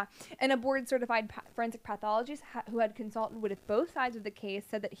 Yeah. And a board-certified forensic pathologist who had consulted with both sides of the case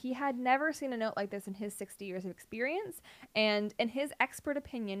said that he had never seen a note like this in his 60 years of experience. And in his expert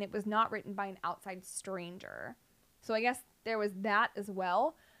opinion, it was not written by an outside stranger. So I guess there was that as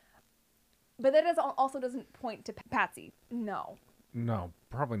well. But that also doesn't point to Patsy. No. No,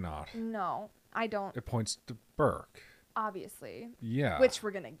 probably not. No, I don't. It points to Burke. Obviously. Yeah. Which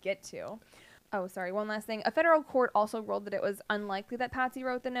we're going to get to. Oh, sorry. One last thing. A federal court also ruled that it was unlikely that Patsy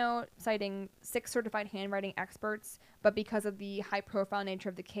wrote the note, citing 6 certified handwriting experts. But because of the high-profile nature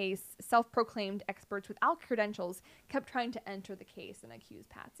of the case, self-proclaimed experts without credentials kept trying to enter the case and accuse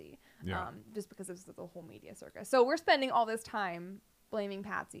Patsy. Yeah. Just because of the whole media circus. So we're spending all this time blaming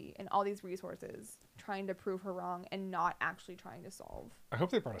Patsy and all these resources trying to prove her wrong and not actually trying to solve. I hope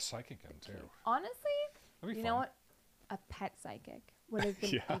they brought a psychic in, too. Honestly, That'd be you fun. know what? A pet psychic would have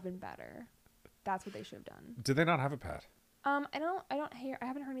been even better. That's what they should have done. Did they not have a pet? I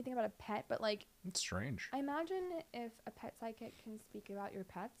haven't heard anything about a pet, but like, it's strange. I imagine if a pet psychic can speak about your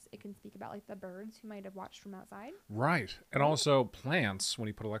pets, it can speak about like the birds who might have watched from outside. Right. And also plants, when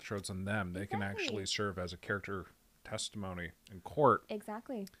you put electrodes on them, they can actually serve as a character testimony in court.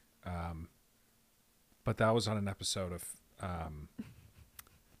 Exactly. But that was on an episode of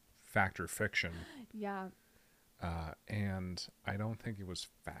Fact or Fiction. Yeah. And I don't think it was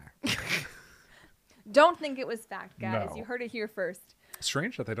fact. Don't think it was fact, guys. No. You heard it here first.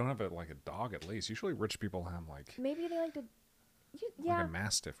 Strange that they don't have a dog at least. Usually rich people have like maybe they like to like a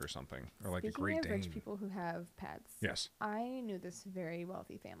Mastiff or something, or like a Great Dane. Rich people who have pets. Yes. I knew this very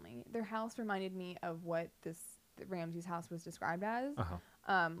wealthy family. Their house reminded me of what the Ramsey's house was described as.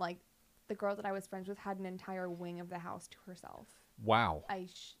 Like the girl that I was friends with had an entire wing of the house to herself. Wow.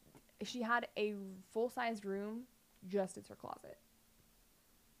 She had a full-sized room just as her closet.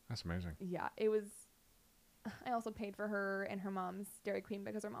 That's amazing. Yeah, it was I also paid for her and her mom's Dairy Queen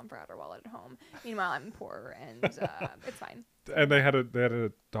because her mom forgot her wallet at home. Meanwhile, I'm poor and it's fine. And they had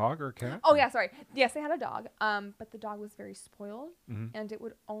a dog or a cat? Oh yeah, sorry. Yes, they had a dog. But the dog was very spoiled, and it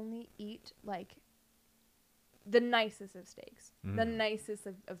would only eat like the nicest of steaks, the nicest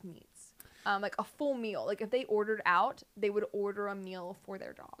of meats. Like a full meal. Like if they ordered out, they would order a meal for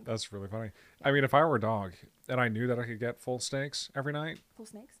their dog. That's really funny. I mean, if I were a dog and I knew that I could get full steaks every night. Full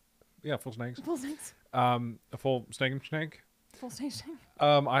snakes? Yeah, full snakes. Full snakes. A full steak and snake. Full steak.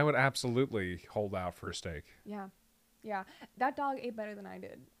 I would absolutely hold out for a steak. Yeah. Yeah. That dog ate better than I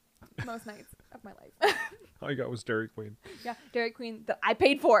did most nights of my life. All you got was Dairy Queen. Yeah, Dairy Queen that I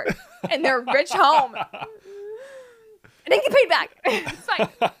paid for it in their rich home. I didn't get paid back. It's fine.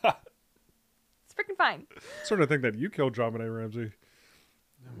 It's freaking fine. Sort of think that you killed John Benet Ramsey.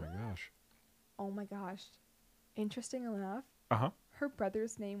 Oh my gosh. Oh my gosh. Interesting enough. Uh-huh. Her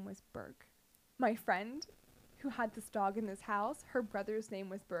brother's name was Burke. My friend who had this dog in this house, her brother's name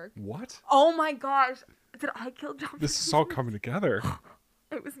was Burke. What? Oh my gosh. Did I kill John? This is all coming together.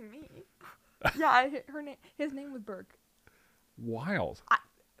 It was me. Yeah, his name was Burke. Wild. I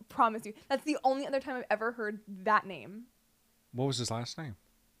promise you. That's the only other time I've ever heard that name. What was his last name?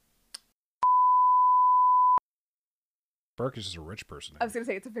 Burke is just a rich person name. I was going to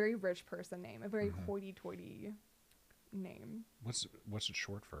say, it's a very rich person name. A very hoity-toity name. What's it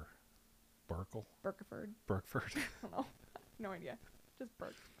short for? Burkle? Burkeford. Burkford? I don't know. No idea. Just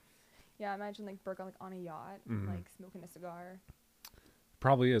Burke. Yeah, imagine like Burke on a yacht, like smoking a cigar.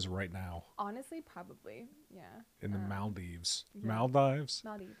 Probably is right now. Honestly, probably. Yeah. In the Maldives. Yeah. Maldives?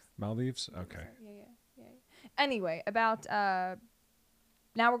 Maldives. Maldives? Okay. Yeah. Anyway, about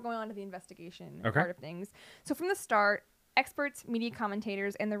now we're going on to the investigation part of things. So from the start, experts, media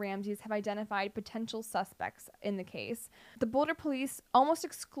commentators, and the Ramseys have identified potential suspects in the case. The Boulder police almost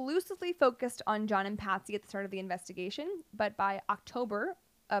exclusively focused on John and Patsy at the start of the investigation, but by October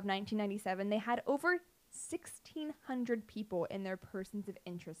of 1997, they had over 1,600 people in their persons of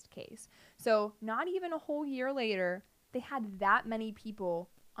interest case. So not even a whole year later, they had that many people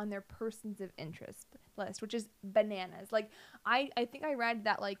on their persons of interest list, which is bananas. Like, I think I read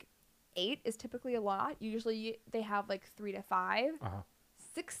that, like, 8 is typically a lot. Usually they have, like, 3 to 5.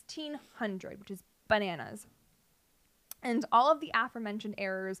 1,600, which is bananas. And all of the aforementioned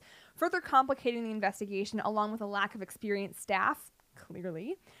errors further complicating the investigation, along with a lack of experienced staff,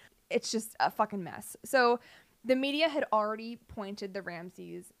 clearly. It's just a fucking mess. So the media had already pointed the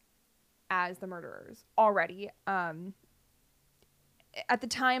Ramseys as the murderers already. At the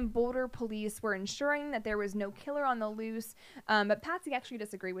time, Boulder police were ensuring that there was no killer on the loose, but Patsy actually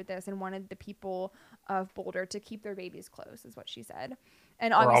disagreed with this and wanted the people of Boulder to keep their babies close, is what she said.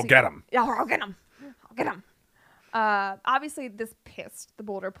 And or I'll get them. Yeah, or I'll get them. I'll get them. Obviously, this pissed the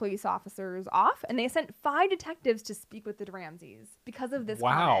Boulder police officers off, and they sent 5 detectives to speak with the Ramseys because of this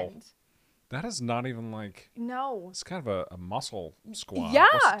comment. That is not even like... No. It's kind of a muscle squad. Yeah.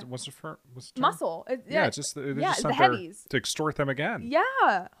 What's the term? Muscle. It's just the heavies. To extort them again.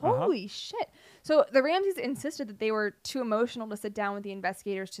 Yeah. Holy shit. So the Ramseys insisted that they were too emotional to sit down with the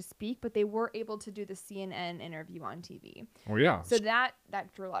investigators to speak, but they were able to do the CNN interview on TV. Oh, yeah. So that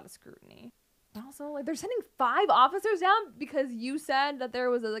drew a lot of scrutiny. And also, like, they're sending 5 officers down because you said that there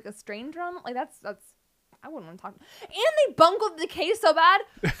was a stranger on. Like, that's I wouldn't want to talk. And they bungled the case so bad.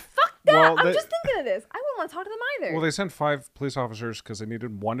 Fuck that. Well, I'm just thinking of this. I wouldn't want to talk to them either. Well, they sent 5 police officers because they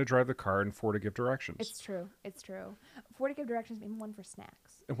needed 1 to drive the car and 4 to give directions. It's true. 4 to give directions and 1 for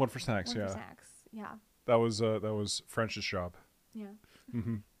snacks. And 1 for snacks, For snacks. Yeah. That was French's job. Yeah.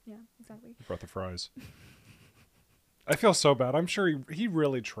 Yeah, exactly. He brought the fries. I feel so bad. I'm sure he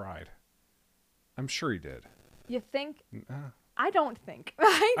really tried. I'm sure he did. You think? I don't think.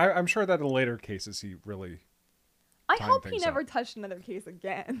 I'm sure that in later cases he really... I hope he never touched another case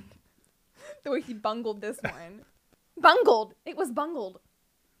again. The way he bungled this one. Bungled. It was bungled.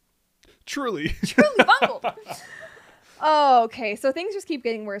 Truly bungled. Oh, okay. So things just keep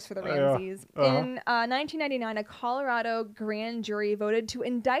getting worse for the Ramseys. Yeah. In 1999, a Colorado grand jury voted to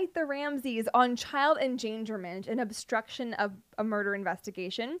indict the Ramseys on child endangerment and obstruction of a murder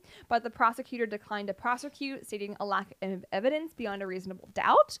investigation, but the prosecutor declined to prosecute, stating a lack of evidence beyond a reasonable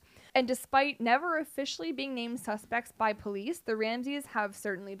doubt. And despite never officially being named suspects by police, the Ramseys have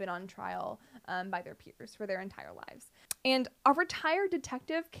certainly been on trial by their peers for their entire lives. And a retired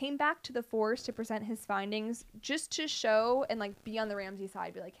detective came back to the force to present his findings just to show and like be on the Ramsey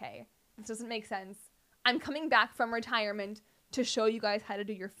side, be like, hey, this doesn't make sense. I'm coming back from retirement to show you guys how to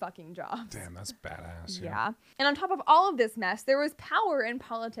do your fucking jobs. Damn, that's badass. Yeah. And on top of all of this mess, there was power and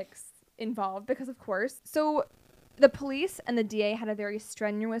politics involved because, of course. So The police and the DA had a very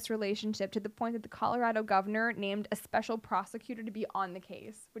strenuous relationship to the point that the Colorado governor named a special prosecutor to be on the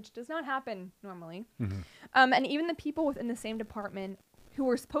case, which does not happen normally. And even the people within the same department who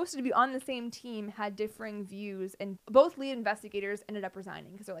were supposed to be on the same team had differing views, and both lead investigators ended up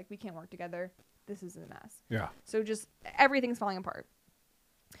resigning because they're like, we can't work together. This is a mess. Yeah. So just everything's falling apart.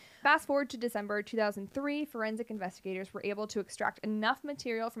 Fast forward to December 2003, forensic investigators were able to extract enough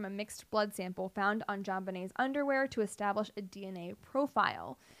material from a mixed blood sample found on JonBenét's underwear to establish a DNA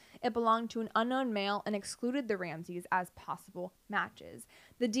profile. It belonged to an unknown male and excluded the Ramseys as possible matches.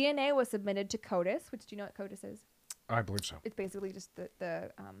 The DNA was submitted to CODIS, which do you know what CODIS is? I believe so. It's basically just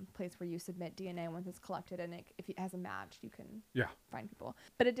the place where you submit DNA once it's collected, and if it has a match, you can find people.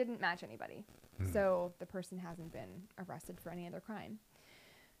 But it didn't match anybody, so the person hasn't been arrested for any other crime.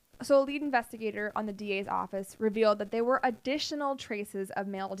 So a lead investigator on the DA's office revealed that there were additional traces of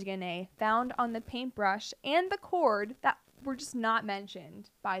male DNA found on the paintbrush and the cord that were just not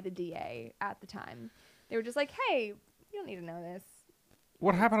mentioned by the DA at the time. They were just like, hey, you don't need to know this.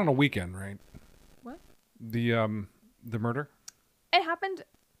 What happened on a weekend, right? What? The murder? It happened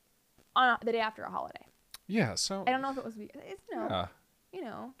on the day after a holiday. Yeah, so... I don't know if it was... It's, give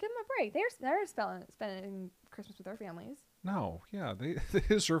them a break. They're spending Christmas with their families. No, yeah, they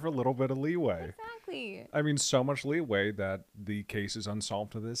deserve a little bit of leeway. Exactly. I mean, so much leeway that the case is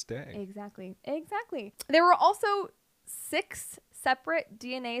unsolved to this day. Exactly. There were also 6 separate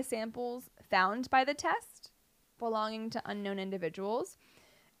DNA samples found by the test belonging to unknown individuals.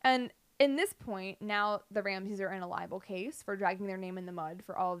 And in this point, now the Ramseys are in a libel case for dragging their name in the mud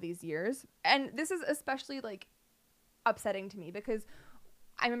for all of these years. And this is especially, upsetting to me because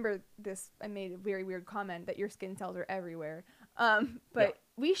I remember this. I made a very weird comment that your skin cells are everywhere.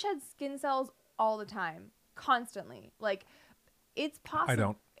 We shed skin cells all the time, constantly. It's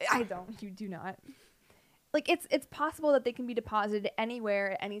possible. I don't. You do not. It's possible that they can be deposited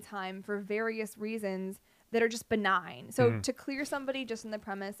anywhere at any time for various reasons that are just benign. So to clear somebody just on the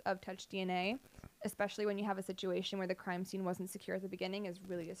premise of touch DNA, especially when you have a situation where the crime scene wasn't secure at the beginning, is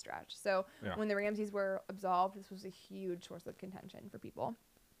really a stretch. So when the Ramseys were absolved, this was a huge source of contention for people.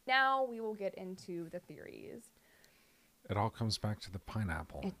 Now we will get into the theories. It all comes back to the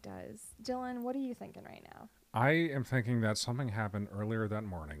pineapple. It does. Dylan, what are you thinking right now? I am thinking that something happened earlier that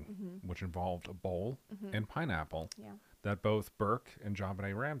morning, which involved a bowl and pineapple that both Burke and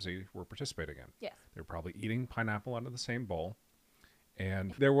JonBenet Ramsey were participating in. Yes. They were probably eating pineapple out of the same bowl.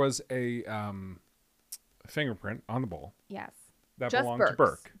 And there was a fingerprint on the bowl. Yes. That belonged to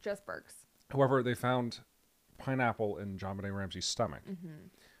Burke. Just Burke's. However, they found pineapple in JonBenet Ramsey's stomach.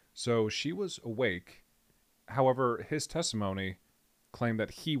 So she was awake. However, his testimony claimed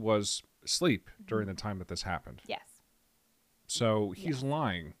that he was asleep during the time that this happened. Yes. So he's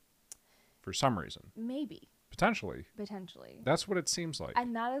lying for some reason. Maybe. Potentially. That's what it seems like.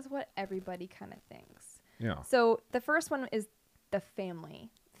 And that is what everybody kind of thinks. Yeah. So the first one is the family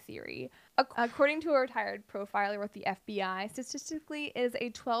theory. According to a retired profiler with the FBI, statistically is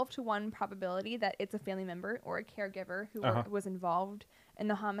a 12-to-1 probability that it's a family member or a caregiver who was involved in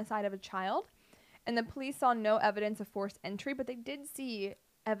the homicide of a child. And the police saw no evidence of forced entry, but they did see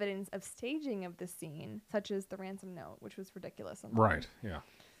evidence of staging of the scene, such as the ransom note, which was ridiculous. Right, yeah.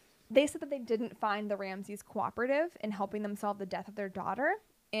 They said that they didn't find the Ramseys cooperative in helping them solve the death of their daughter.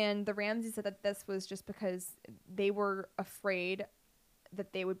 And the Ramseys said that this was just because they were afraid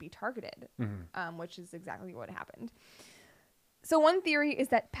that they would be targeted, which is exactly what happened. So one theory is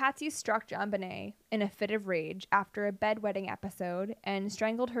that Patsy struck JonBenet in a fit of rage after a bedwetting episode and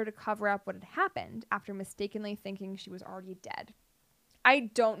strangled her to cover up what had happened after mistakenly thinking she was already dead. I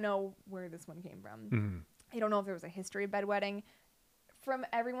don't know where this one came from. I don't know if there was a history of bedwetting. From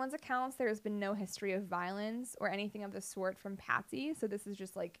everyone's accounts, there has been no history of violence or anything of the sort from Patsy, so this is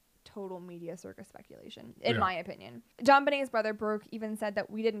just total media circus speculation, in my opinion. JonBenet's brother Burke even said that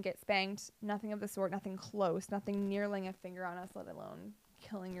we didn't get spanked, nothing of the sort, nothing close, nothing near laying a finger on us, let alone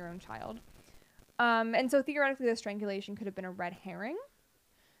killing your own child. And so theoretically, the strangulation could have been a red herring.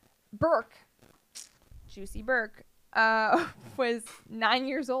 Burke, Juicy Burke, was 9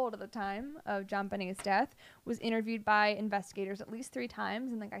 years old at the time of JonBenet's death, was interviewed by investigators at least 3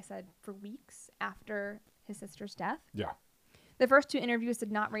 times, and like I said, for weeks after his sister's death. Yeah. The first 2 interviews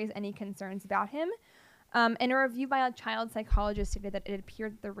did not raise any concerns about him. And a review by a child psychologist stated that it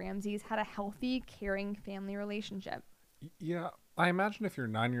appeared that the Ramseys had a healthy, caring family relationship. Yeah, I imagine if you're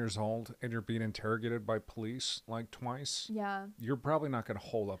 9 years old and you're being interrogated by police twice, you're probably not going to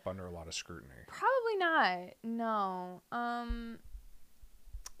hold up under a lot of scrutiny. Probably not. No.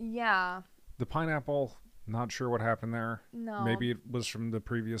 Yeah. The pineapple, Not sure what happened there. No. Maybe it was from the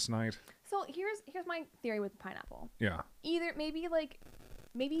previous night. So here's my theory with the pineapple. Yeah. Either maybe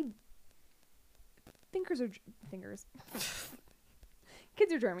fingers.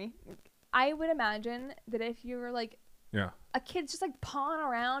 Kids are germy. I would imagine that if you were like a kid's just like pawing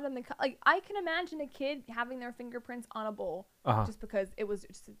around and like I can imagine a kid having their fingerprints on a bowl just because it was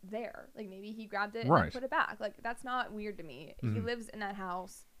just there. Like maybe he grabbed it and then put it back. Like that's not weird to me. He lives in that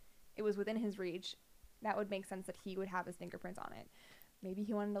house. It was within his reach. That would make sense that he would have his fingerprints on it. Maybe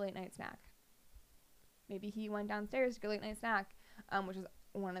he wanted a late night snack. Maybe he went downstairs to get a late night snack, which is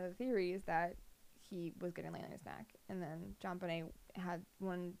one of the theories, that he was getting a late night snack, and then JonBenet had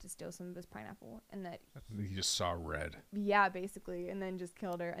wanted to steal some of his pineapple, and that he just saw red. Yeah, basically, and then just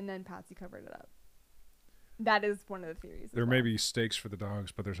killed her, and then Patsy covered it up. That is one of the theories. There may be steaks for the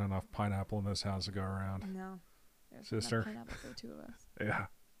dogs, but there's not enough pineapple in this house to go around. No, there's Sister. enough pineapple for the two of us. Yeah.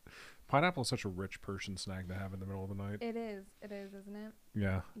 Pineapple is such a rich person snack to have in the middle of the night. It is, isn't it?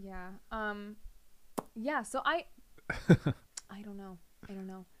 Yeah. Yeah. Yeah, so I don't know.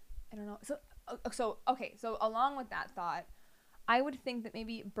 So okay, so along with that thought, I would think that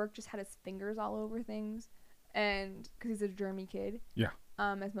maybe Burke just had his fingers all over things, and because he's a germy kid. Yeah.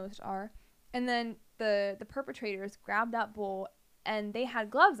 As most are. And then the perpetrators grabbed that bowl, and they had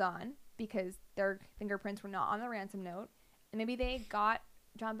gloves on because their fingerprints were not on the ransom note, and maybe they got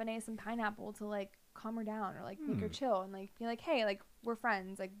JonBenet some pineapple to like calm her down or like make her chill and like be like, hey, like we're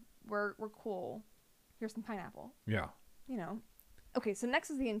friends, like we're cool, here's some pineapple. Yeah. You know. Okay, so next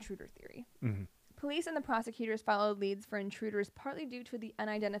is the intruder theory. Mm-hmm. Police and the prosecutors followed leads for intruders partly due to the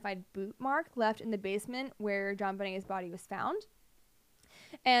unidentified boot mark left in the basement where JonBenet's body was found.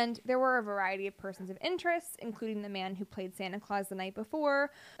 And there were a variety of persons of interest, including the man who played Santa Claus the night before,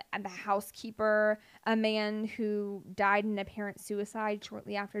 and the housekeeper, a man who died in apparent suicide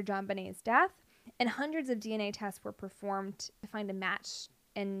shortly after JonBenet's death, and hundreds of DNA tests were performed to find a match,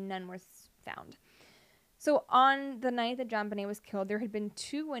 and none were found. So on the night that JonBenet was killed, there had been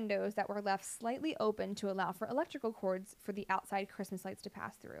 2 windows that were left slightly open to allow for electrical cords for the outside Christmas lights to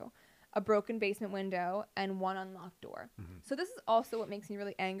pass through. A broken basement window, and 1 unlocked door. Mm-hmm. So this is also what makes me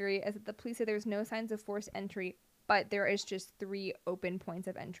really angry, is that the police say there's no signs of forced entry, but there is just 3 open points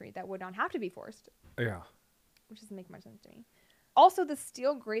of entry that would not have to be forced. Yeah. Which doesn't make much sense to me. Also, the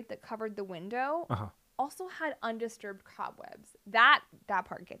steel grate that covered the window also had undisturbed cobwebs. That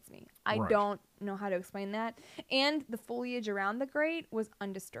part gets me. I don't know how to explain that. And the foliage around the grate was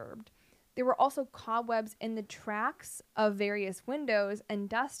undisturbed. There were also cobwebs in the tracks of various windows, and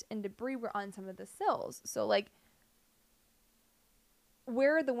dust and debris were on some of the sills. So, like,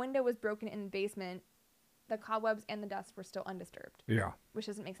 where the window was broken in the basement, the cobwebs and the dust were still undisturbed. Yeah. Which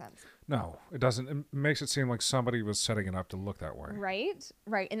doesn't make sense. No, it doesn't. It makes it seem like somebody was setting it up to look that way. Right.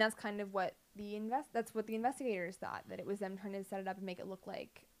 Right. And that's kind of what that's what the investigators thought, that it was them trying to set it up and make it look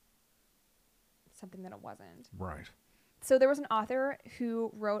like something that it wasn't. Right. So there was an author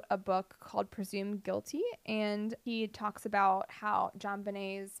who wrote a book called Presumed Guilty, and he talks about how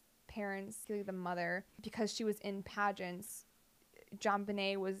JonBenet's parents, particularly the mother, because she was in pageants,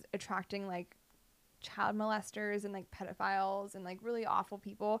 JonBenet was attracting like child molesters and like pedophiles and like really awful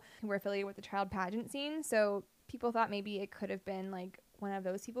people who were affiliated with the child pageant scene. So people thought maybe it could have been like one of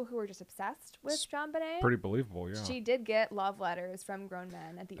those people who were just obsessed with JonBenet. Pretty believable, yeah. She did get love letters from grown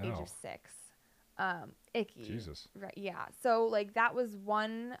men at the age of 6. Icky. Jesus. Right. Yeah. So like that was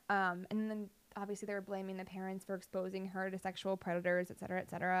one. And then obviously they were blaming the parents for exposing her to sexual predators, et cetera, et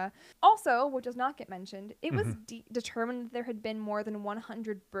cetera. Also, what does not get mentioned, it was determined that there had been more than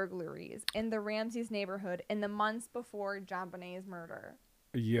 100 burglaries in the Ramses neighborhood in the months before JonBenet's murder.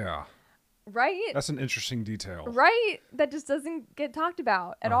 Yeah. Right. That's an interesting detail. Right. That just doesn't get talked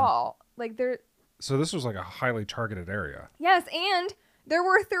about at all. Like there. So this was like a highly targeted area. Yes, and there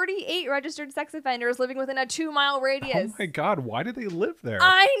were 38 registered sex offenders living within a 2-mile radius. Oh my God, why did they live there?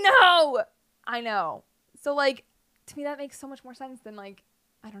 I know. So, like, to me that makes so much more sense than, like,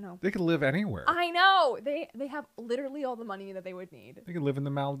 I don't know. They could live anywhere. I know. They have literally all the money that they would need. They could live in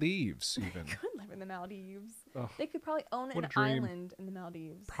the Maldives, even. They could live in the Maldives. Ugh, they could probably own an island in the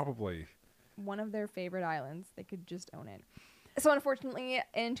Maldives. Probably. One of their favorite islands. They could just own it. So unfortunately,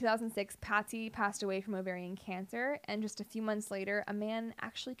 in 2006, Patsy passed away from ovarian cancer, and just a few months later, a man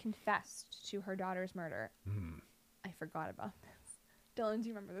actually confessed to her daughter's murder. I forgot about this. Dylan, do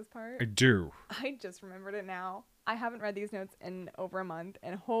you remember this part? I do. I just remembered it now. I haven't read these notes in over a month,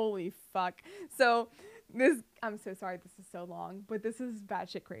 and holy fuck. So I'm so sorry this is so long, but this is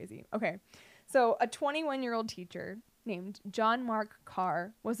batshit crazy. Okay, so a 21-year-old teacher named John Mark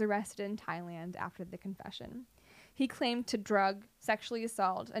Carr was arrested in Thailand after the confession. He claimed to drug, sexually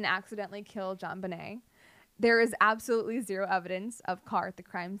assault, and accidentally kill JonBenet. There is absolutely zero evidence of Carr at the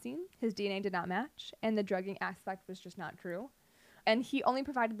crime scene. His DNA did not match, and the drugging aspect was just not true. And he only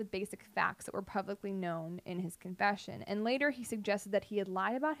provided the basic facts that were publicly known in his confession. And later he suggested that he had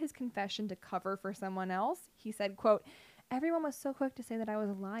lied about his confession to cover for someone else. He said, quote, "Everyone was so quick to say that I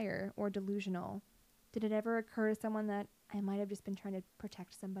was a liar or delusional. Did it ever occur to someone that I might have just been trying to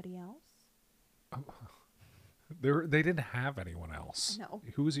protect somebody else?" Oh. They didn't have anyone else. No.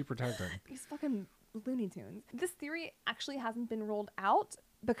 Who was he protecting? These fucking Looney Tunes. This theory actually hasn't been ruled out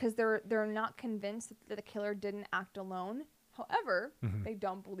because they're not convinced that the killer didn't act alone. However, they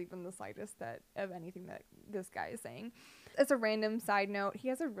don't believe in the slightest of anything that this guy is saying. As a random side note, he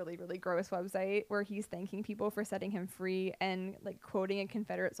has a really, really gross website where he's thanking people for setting him free and like quoting a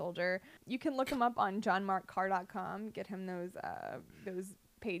Confederate soldier. You can look him up on johnmarkcarr.com, get him those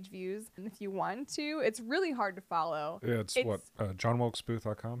page views if you want to. It's really hard to follow. Yeah, it's what,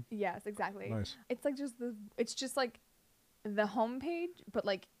 johnwilkesbooth.com? Yes, exactly. Nice. It's like it's just like the homepage, but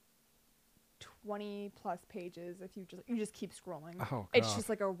like 20 plus pages if you just keep scrolling. Oh, God. It's just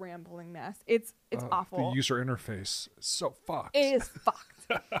like a rambling mess. It's awful. The user interface is so fucked. It is fucked.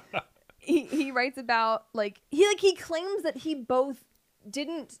 He writes about he claims that he both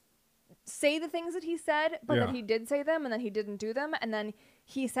didn't say the things that he said, but that he did say them and then he didn't do them, and then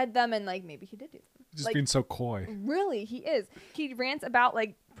he said them and like maybe he did do them. Just being so coy. Really, he is. He rants about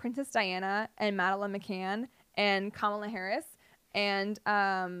like Princess Diana and Madeleine McCann and Kamala Harris and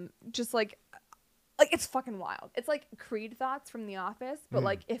just like it's fucking wild. It's like Creed thoughts from The Office, but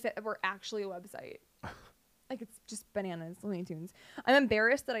like if it were actually a website. Like it's just bananas, Looney Tunes. I'm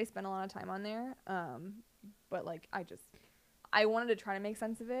embarrassed that I spent a lot of time on there, but like I wanted to try to make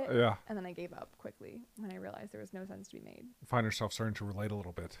sense of it, and then I gave up quickly when I realized there was no sense to be made. Find yourself starting to relate a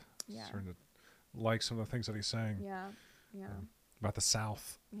little bit. Yeah. Starting to like some of the things that he's saying. Yeah. About the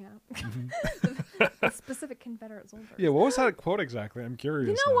South. Yeah. The specific Confederate soldiers. Yeah, what was that quote exactly? I'm curious.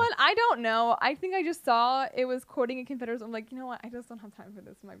 You know what? I don't know. I think I just saw it was quoting a Confederate. I'm like, you know what? I just don't have time for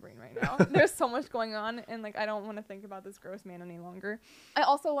this in my brain right now. There's so much going on, and like I don't want to think about this gross man any longer. I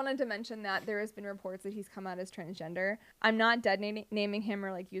also wanted to mention that there has been reports that he's come out as transgender. I'm not dead naming him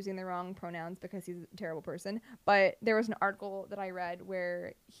or like using the wrong pronouns because he's a terrible person, but there was an article that I read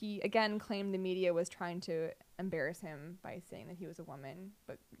where he again claimed the media was trying to embarrass him by saying that he was a woman,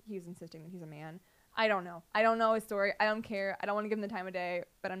 but he's insisting that he's a man. I don't know his story. I don't care. I don't want to give him the time of day,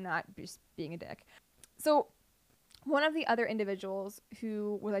 but I'm not just being a dick. So one of the other individuals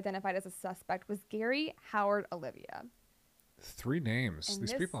who was identified as a suspect was Gary Howard Olivia. 3 names.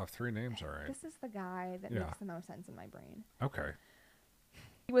 These people have 3 names, all right. This is the guy that makes the most sense in my brain. Okay.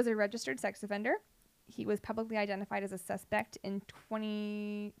 He was a registered sex offender. He was publicly identified as a suspect in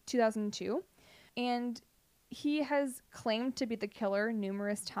 2002. And he has claimed to be the killer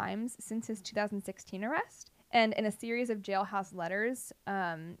numerous times since his 2016 arrest. And in a series of jailhouse letters,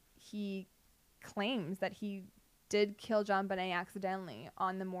 he claims that he did kill John Bonet accidentally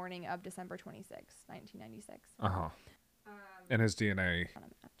on the morning of December 26, 1996. Uh-huh. And his DNA.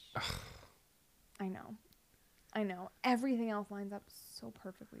 I know. Everything else lines up so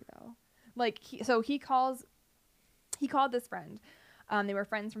perfectly, though. Like, he called this friend. They were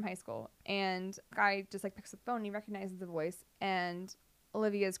friends from high school, and the guy just like picks up the phone and he recognizes the voice, and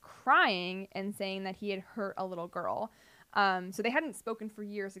Olivia's crying and saying that he had hurt a little girl. So they hadn't spoken for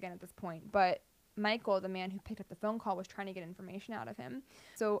years again at this point, but Michael, the man who picked up the phone call, was trying to get information out of him.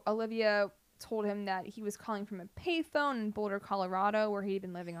 So Olivia told him that he was calling from a payphone in Boulder, Colorado, where he'd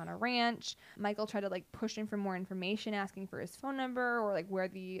been living on a ranch. Michael tried to like push him for more information, asking for his phone number or like where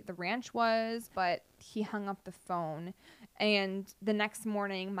the ranch was, but he hung up the phone. And the next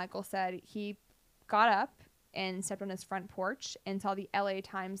morning, Michael said he got up and stepped on his front porch and saw the LA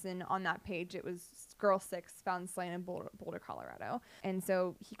Times, and on that page it was girl 6 found slain in Boulder, Colorado. And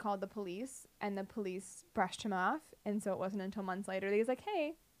so he called the police, and the police brushed him off. And so it wasn't until months later that he's like,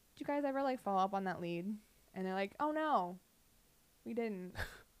 hey, did you guys ever like follow up on that lead? And they're like, oh no, we didn't.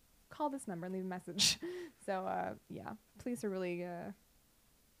 Call this number and leave a message. So yeah, police are really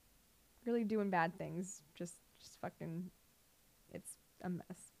doing bad things. Just fucking, it's a mess.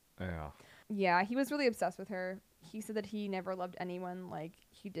 Yeah, he was really obsessed with her. He said that he never loved anyone like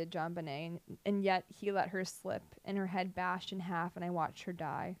he did John Bonet, and yet he let her slip and her head bashed in half, and I watched her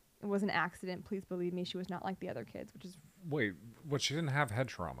die. It was an accident. Please believe me. She was not like the other kids, which is... Wait, what? She didn't have head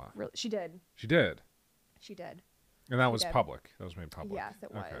trauma? Really, she did. She did? She did. And that was public? That was made public? Yes,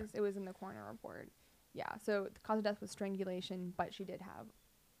 it was. Okay. It was in the coroner report. Yeah, so the cause of death was strangulation, but she did have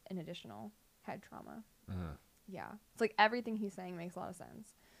an additional head trauma. Yeah. It's like everything he's saying makes a lot of sense.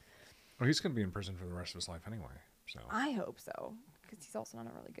 Well, he's going to be in prison for the rest of his life anyway. So I hope so, because he's also not a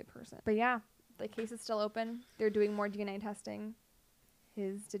really good person. But yeah, The case is still open. They're doing more DNA testing.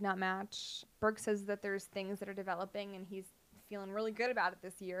 His did not match. Burke says that there's things that are developing, and he's feeling really good about it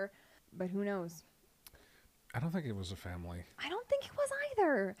this year. But who knows? I don't think it was a family. I don't think it was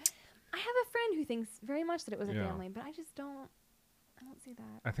either. I have a friend who thinks very much that it was a family, but I just don't. I don't see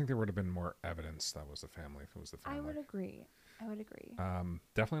that. I think there would have been more evidence that was the family if it was the family. I would agree.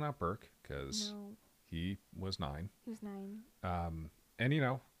 Definitely not Burke, because he was 9. He was 9. And, you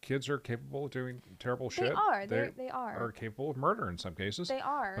know, kids are capable of doing terrible shit. They are. They are. Are capable of murder in some cases. They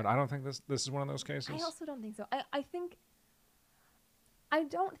are. But I don't think this is one of those cases. I also don't think so. I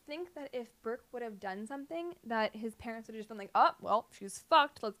don't think that if Burke would have done something, that his parents would have just been like, oh, well, she's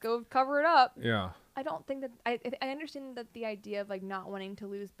fucked. Let's go cover it up. Yeah. I don't think that... I understand that the idea of, like, not wanting to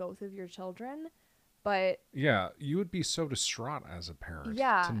lose both of your children, but... Yeah, you would be so distraught as a parent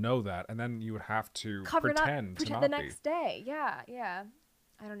to know that, and then you would have to pretend the next day. Yeah.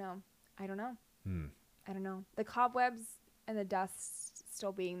 I don't know. I don't know. The cobwebs and the dust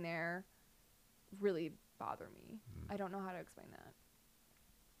still being there really bother me. I don't know how to explain that.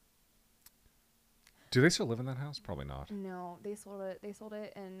 Do they still live in that house? Probably not. No, they sold it.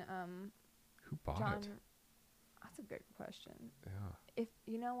 And who bought it? That's a good question. Yeah. If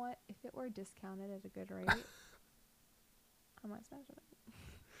you know what, if it were discounted at a good rate, I might smash it.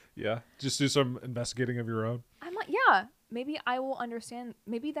 Yeah, just do some investigating of your own. Yeah. Maybe I will understand.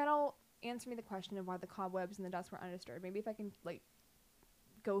 Maybe that'll answer me the question of why the cobwebs and the dust were undisturbed. Maybe if I can like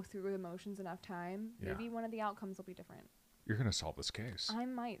go through the motions enough time, maybe one of the outcomes will be different. You're going to solve this case. I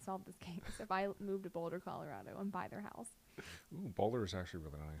might solve this case if I move to Boulder, Colorado and buy their house. Ooh, Boulder is actually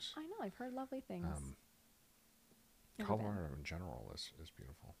really nice. I know. I've heard lovely things. Colorado in general is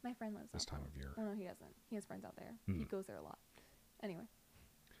beautiful. My friend lives this time of year. Oh, no, he doesn't. He has friends out there. He goes there a lot. Anyway.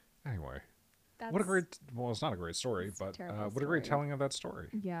 What a great... Well, it's not a great story, but what a great telling of that story.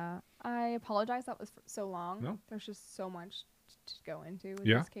 Yeah. I apologize that was so long. No. There's just so much to go into with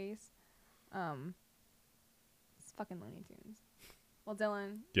this case. It's fucking Looney Tunes. Well,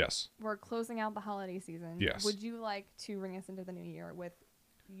 Dylan. Yes. We're closing out the holiday season. Yes. Would you like to bring us into the new year with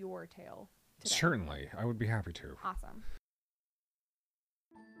your tale today? Certainly. I would be happy to. Awesome.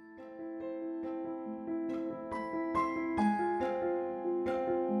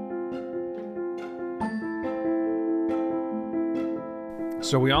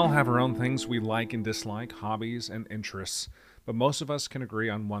 So we all have our own things we like and dislike, hobbies and interests, but most of us can agree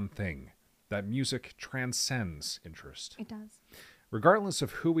on one thing, that music transcends interest. It does. Regardless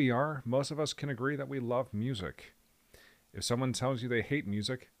of who we are, most of us can agree that we love music. If someone tells you they hate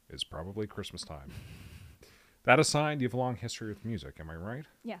music, it's probably Christmas time. That aside, you have a long history with music, am I right?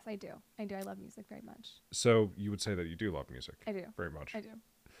 Yes, I do. I love music very much. So you would say that you do love music? I do. Very much. I do.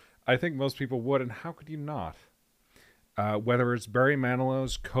 I think most people would, and how could you not? Whether it's Barry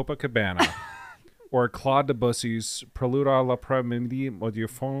Manilow's Copacabana or Claude Debussy's Prélude à l'après-midi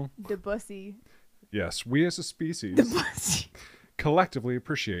audiophone. Debussy. Yes, we as a species collectively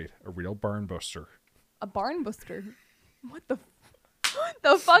appreciate a real barn buster. A barn buster? What the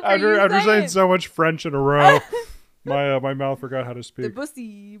fuck are you saying? After saying so much French in a row, my mouth forgot how to speak.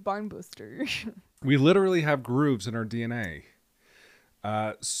 Debussy barn buster. We literally have grooves in our DNA.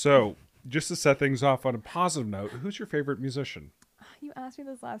 So, just to set things off on a positive note, who's your favorite musician? You asked me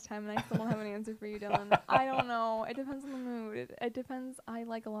this last time, and I still don't have an answer for you, Dylan. I don't know. It depends on the mood. It depends. I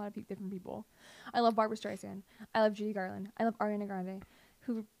like a lot of different people. I love Barbra Streisand. I love Judy Garland. I love Ariana Grande,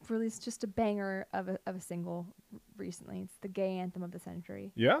 who released just a banger of a single recently. It's the gay anthem of the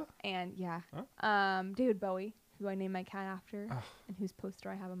century. Yeah? And yeah. Huh? David Bowie, who I named my cat after, and whose poster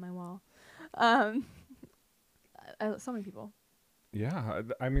I have on my wall. So many people. Yeah,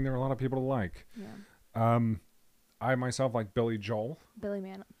 I mean, there are a lot of people to like. Yeah. I myself like Billy Joel. Barry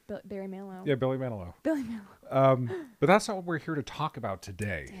Manilow. Yeah, Billy Manilow. Billy Manilow. But that's not what we're here to talk about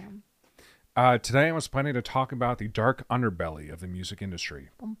today. Damn. Today I was planning to talk about the dark underbelly of the music industry.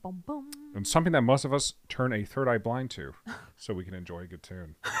 Bum, bum, bum. And something that most of us turn a third eye blind to, so we can enjoy a good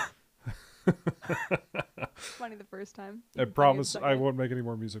tune. Funny the first time. I promise I won't make any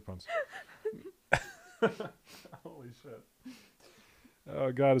more music puns. Holy shit.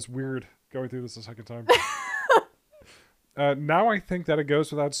 Oh, God, it's weird going through this a second time. Now I think that it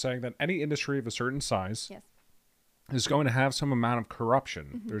goes without saying that any industry of a certain size is going to have some amount of corruption.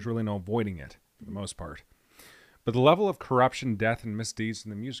 Mm-hmm. There's really no avoiding it, for the most part. But the level of corruption, death, and misdeeds in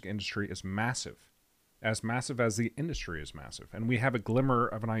the music industry is massive as the industry is massive. And we have a glimmer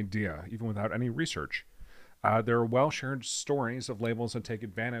of an idea, even without any research. There are well-shared stories of labels that take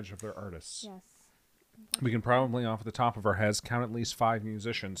advantage of their artists. Yes. We can probably, off the top of our heads, count at least 5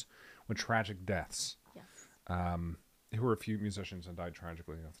 musicians with tragic deaths. Yes. Who are a few musicians that died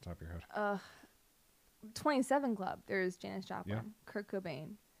tragically off the top of your head? 27 Club. There's Janis Joplin, Yeah. Kurt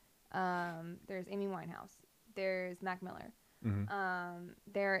Cobain. There's Amy Winehouse. There's Mac Miller.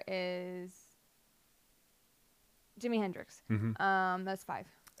 There is Jimi Hendrix. That's 5.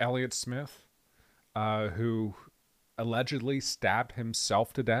 Elliott Smith, who allegedly stabbed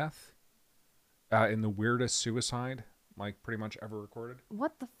himself to death in the weirdest suicide like pretty much ever recorded.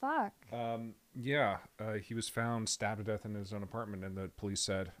 What the fuck? He was found stabbed to death in his own apartment, and the police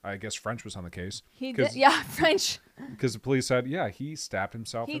said, I guess French was on the case. He did, yeah, French. Because the police said, yeah, he stabbed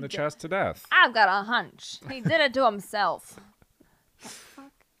himself in the chest to death. I've got a hunch. He did it to himself. What the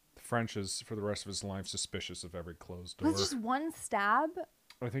fuck? The French is, for the rest of his life, suspicious of every closed door. That's just one stab?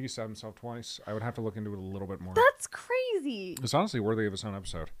 I think he stabbed himself twice. I would have to look into it a little bit more. That's crazy. It's honestly worthy of its own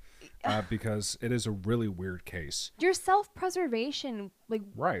episode. Because it is a really weird case. Your self-preservation, like,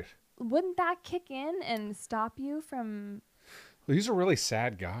 right? Wouldn't that kick in and stop you from? Well, he's a really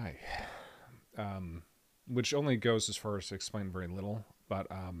sad guy, which only goes as far as to explain very little. But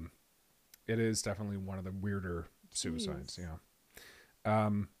it is definitely one of the weirder suicides. Yeah.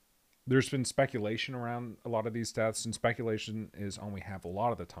 There's been speculation around a lot of these deaths, and speculation is all we have a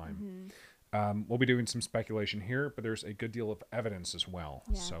lot of the time. We'll be doing some speculation here, but there's a good deal of evidence as well.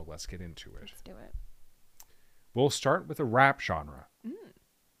 Yeah. So let's get into it. Let's do it. We'll start with the rap genre.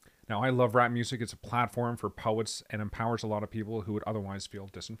 Now, I love rap music. It's a platform for poets and empowers a lot of people who would otherwise feel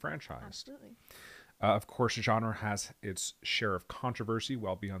disenfranchised. Absolutely. Of course, the genre has its share of controversy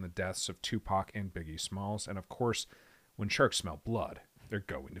well beyond the deaths of Tupac and Biggie Smalls. And of course, when sharks smell blood, they're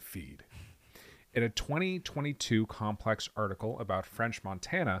going to feed. In a 2022 Complex article about French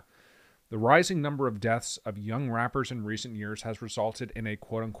Montana, the rising number of deaths of young rappers in recent years has resulted in a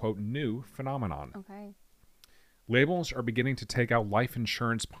quote-unquote new phenomenon. Okay. Labels are beginning to take out life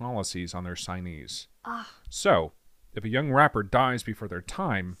insurance policies on their signees. So, if a young rapper dies before their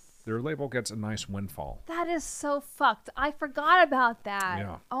time, their label gets a nice windfall. That is so fucked. I forgot about that.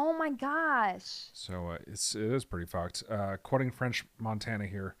 Yeah. Oh my gosh. So it is pretty fucked. Quoting French Montana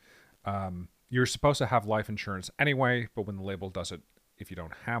here, you're supposed to have life insurance anyway, but when the label does it, if you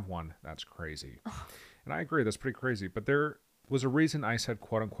don't have one, that's crazy. And I agree, that's pretty crazy. But there was a reason I said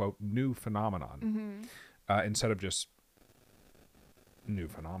quote unquote new phenomenon instead of just new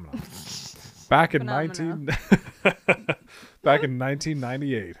phenomenon. Back in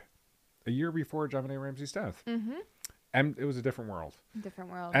 1998, a year before Javante Ramsey's death. It was a different world.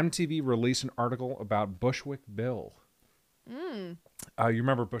 Different world. MTV released an article about Bushwick Bill. You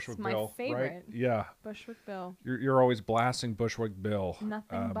remember Bushwick Bill, my favorite. right? Yeah. Bushwick Bill. You're always blasting Bushwick Bill.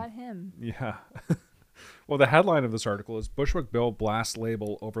 Nothing but him. Yeah. Well, the headline of this article is Bushwick Bill blasts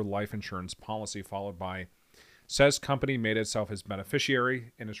label over life insurance policy, followed by says company made itself his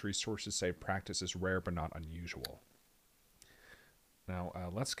beneficiary. Industry sources say practice is rare but not unusual. Now,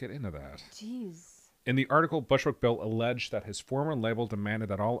 let's get into that. Jeez. In the article, Bushwick Bill alleged that his former label demanded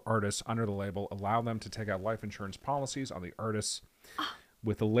that all artists under the label allow them to take out life insurance policies on the artists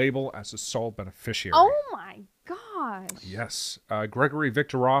with the label as the sole beneficiary. Oh my gosh. Yes. Gregory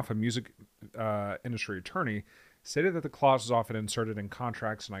Viktoroff, a music industry attorney, stated that the clause is often inserted in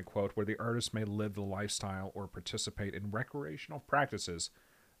contracts, and I quote, where the artist may live the lifestyle or participate in recreational practices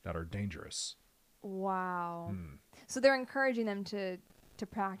that are dangerous. Wow. So they're encouraging them to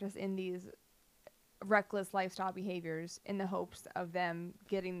practice in these reckless lifestyle behaviors in the hopes of them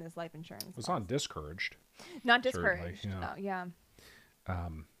getting this life insurance. It's not discouraged. Not discouraged. Certainly, yeah.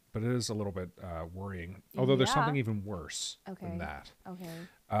 But it is a little bit worrying. Although there's something even worse than that. Okay.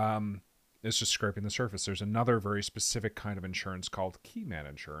 It's just scraping the surface. There's another very specific kind of insurance called keyman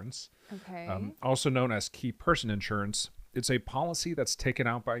insurance. Okay. Also known as key person insurance. It's a policy that's taken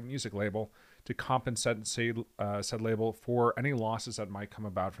out by a music label to compensate said label for any losses that might come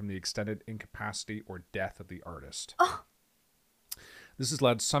about from the extended incapacity or death of the artist. This has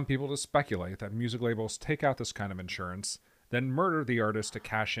led some people to speculate that music labels take out this kind of insurance, then murder the artist to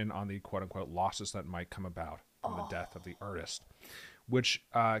cash in on the quote-unquote losses that might come about from the death of the artist, which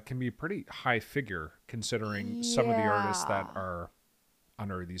can be a pretty high figure considering some of the artists that are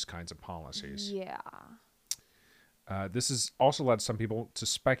under these kinds of policies. Yeah. This has also led some people to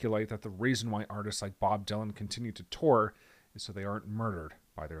speculate that the reason why artists like Bob Dylan continue to tour is so they aren't murdered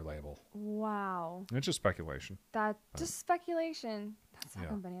by their label. Wow. It's just speculation. Just speculation. That's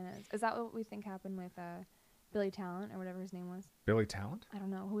fucking bananas. Is that what we think happened with Billy Talent or whatever his name was? Billy Talent? I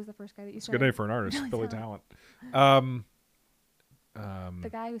don't know. Who was the first guy that you said? Good name for an artist. Billy Talent. The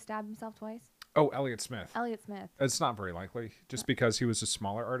guy who stabbed himself twice? Oh, Elliott Smith. Elliott Smith. It's not very likely, just because he was a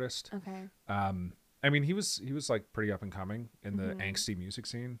smaller artist. Okay. I mean, he was like pretty up and coming in the angsty music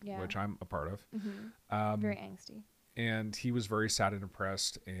scene, which I'm a part of. Very angsty. And he was very sad and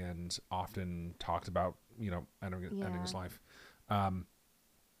depressed and often talked about, ending his life.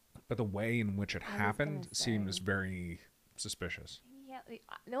 But the way in which it happened seems very suspicious. Yeah,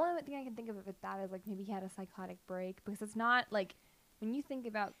 the only thing I can think of with that is like maybe he had a psychotic break, because it's not like when you think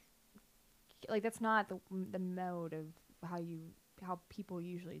about like that's not the mode of how people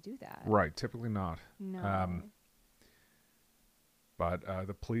usually do that. Right, typically not. No. But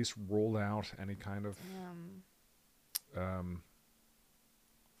the police ruled out any kind of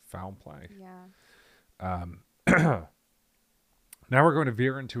foul play. Yeah. Now we're going to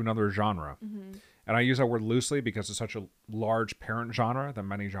veer into another genre. Mm-hmm. And I use that word loosely because it's such a large parent genre that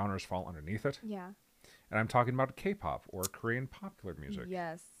many genres fall underneath it. Yeah. And I'm talking about K-pop, or Korean popular music.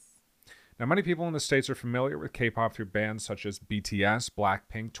 Yes. Now, many people in the States are familiar with K-pop through bands such as BTS,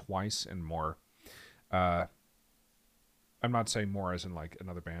 Blackpink, Twice, and more. I'm not saying more as in like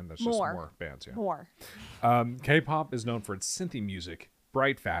another band. That's just more bands. Yeah. More. K-pop is known for its synthy music,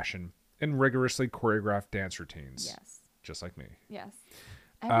 bright fashion, and rigorously choreographed dance routines. Yes. Just like me. Yes.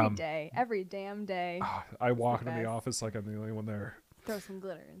 Every damn day. I walk into the office like I'm the only one there. Throw some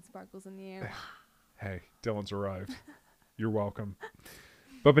glitter and sparkles in the air. Hey, Dylan's arrived. You're welcome.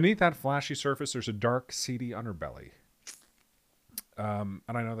 But beneath that flashy surface, there's a dark, seedy underbelly. And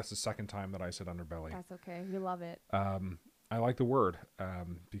I know that's the second time that I said underbelly. That's okay. We love it. I like the word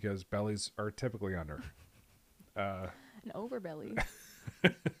because bellies are typically under. An overbelly.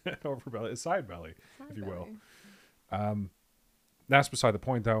 An overbelly, a side belly, if you will. That's beside the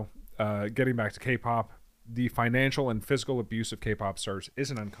point, though. Getting back to K-pop, the financial and physical abuse of K-pop stars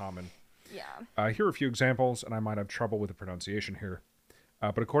isn't uncommon. Yeah. Here are a few examples, and I might have trouble with the pronunciation here.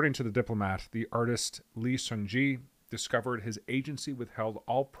 But according to The Diplomat, the artist Lee Seung-gi discovered his agency withheld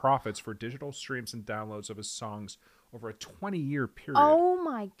all profits for digital streams and downloads of his songs over a 20-year period. Oh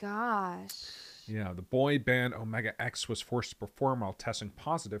my gosh. Yeah, the boy band Omega X was forced to perform while testing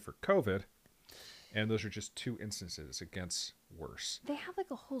positive for COVID. And those are just two instances. It gets worse. They have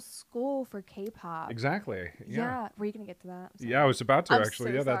like a whole school for K-pop. Exactly. Yeah. Were you going to get to that? Yeah, I was about to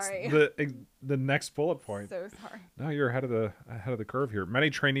actually. So yeah, sorry. that's the next bullet point. So sorry. No, you're ahead of the curve here. Many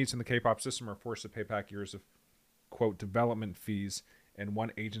trainees in the K-pop system are forced to pay back years of, quote, development fees, and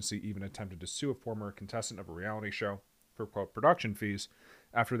one agency even attempted to sue a former contestant of a reality show for, quote, production fees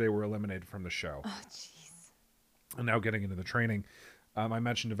after they were eliminated from the show. Oh, jeez. And now getting into the training. I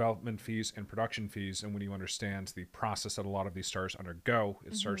mentioned development fees and production fees, and when you understand the process that a lot of these stars undergo,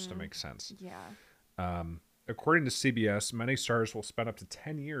 it starts to make sense. Yeah. According to CBS, many stars will spend up to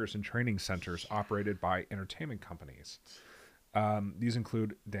 10 years in training centers operated by entertainment companies. These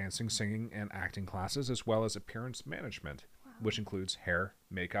include dancing, singing, and acting classes, as well as appearance management, which includes hair,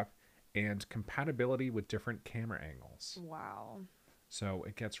 makeup, and compatibility with different camera angles. Wow. So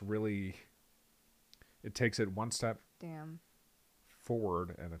it gets really... It takes it one step... Damn.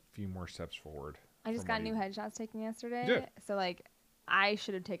 forward and a few more steps forward. I just got new headshots taken yesterday. Yeah. So like I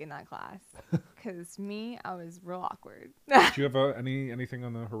should have taken that class because I was real awkward. Do you have anything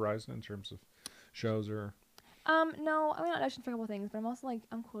on the horizon in terms of shows or? No, I mean, I auditioned for a couple things, but I'm also like,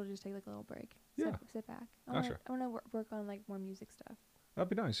 I'm cool to just take like a little break. Yeah. Sit back. I Gotcha. want to work on like more music stuff. That'd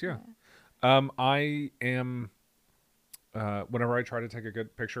be nice. Yeah. I am. Whenever I try to take a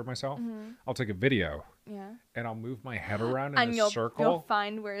good picture of myself, I'll take a video. Yeah. And I'll move my head around in a circle. You'll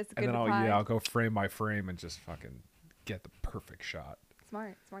find where it's good. And then I'll go frame by frame and just fucking get the perfect shot.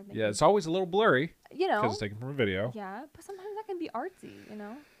 Smart thinking. Yeah, it's always a little blurry. Because it's taken from a video. Yeah, but sometimes that can be artsy.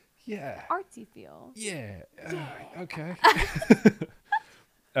 Yeah. Artsy feel. Yeah. Okay.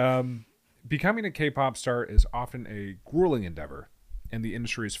 Becoming a K-pop star is often a grueling endeavor, and the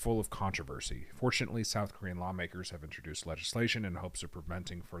industry is full of controversy. Fortunately, South Korean lawmakers have introduced legislation in hopes of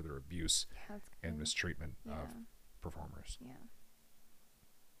preventing further abuse and mistreatment of performers.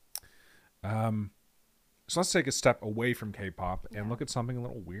 Yeah. So let's take a step away from K-pop and look at something a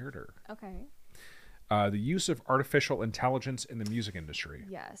little weirder. Okay. The use of artificial intelligence in the music industry.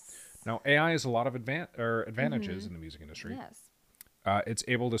 Yes. Now, AI has a lot of advantages in the music industry. Yes. It's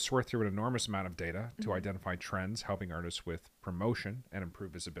able to sort through an enormous amount of data to identify trends, helping artists with promotion and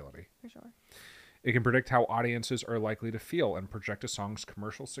improve visibility. For sure. It can predict how audiences are likely to feel and project a song's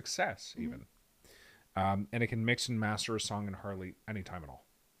commercial success, even. And it can mix and master a song in hardly any time at all.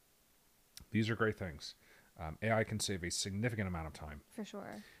 These are great things. AI can save a significant amount of time. For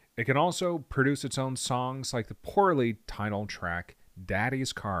sure. It can also produce its own songs, like the poorly titled track,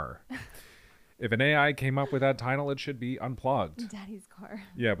 Daddy's Car. If an AI came up with that title, it should be unplugged. Daddy's Car.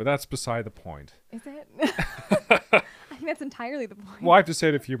 Yeah, but that's beside the point. Is it? I think that's entirely the point. Well, I have to say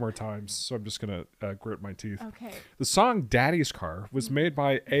it a few more times, so I'm just going to grit my teeth. Okay. The song Daddy's Car was made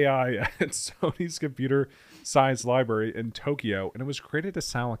by AI at Sony's Computer Science Library in Tokyo, and it was created to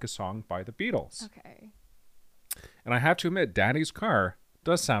sound like a song by the Beatles. Okay. And I have to admit, Daddy's Car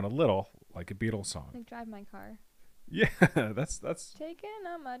does sound a little like a Beatles song. Like Drive My Car. Yeah, that's Taking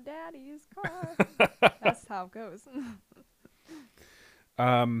on my daddy's car. That's how it goes.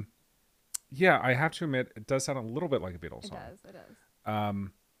 Yeah, I have to admit, it does sound a little bit like a Beatles song. It does.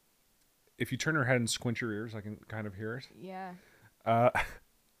 If you turn your head and squint your ears, I can kind of hear it. Yeah. Uh,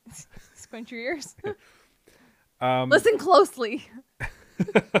 Squint your ears. Listen closely.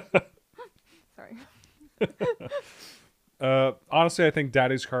 Sorry. Honestly, I think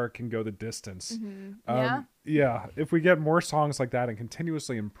Daddy's Car can go the distance. Yeah? Yeah, if we get more songs like that and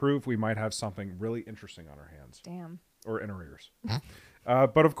continuously improve, we might have something really interesting on our hands. Damn. Or in our ears.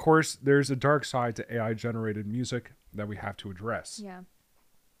 But of course, there's a dark side to AI-generated music that we have to address. Yeah.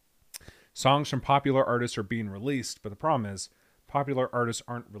 Songs from popular artists are being released, but the problem is popular artists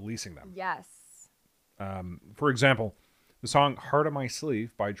aren't releasing them. Yes. For example, the song Heart on My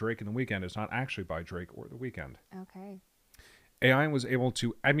Sleeve by Drake and The Weeknd is not actually by Drake or The Weeknd. Okay. AI was able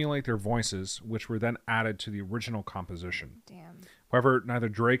to emulate their voices, which were then added to the original composition. Damn. However, neither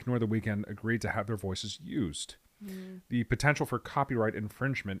Drake nor The Weeknd agreed to have their voices used. The potential for copyright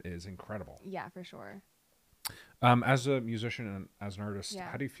infringement is incredible. Yeah, for sure. As a musician and as an artist,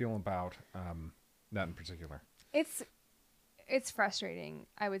 Yeah. how do you feel about that in particular? It's frustrating,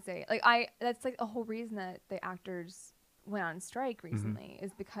 I would say. That's like a whole reason that the actors went on strike recently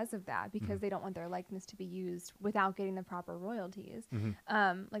is because of that, because they don't want their likeness to be used without getting the proper royalties.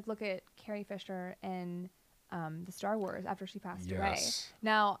 Like look at Carrie Fisher in the Star Wars after she passed away.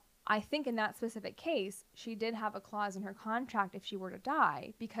 Now, I think in that specific case, she did have a clause in her contract if she were to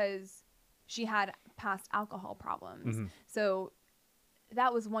die because she had past alcohol problems. So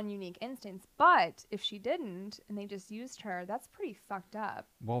that was one unique instance. But if she didn't and they just used her, that's pretty fucked up.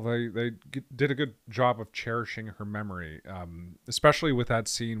 Well, they did a good job of cherishing her memory, especially with that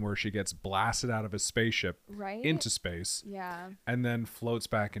scene where she gets blasted out of a spaceship into space. Yeah. And then floats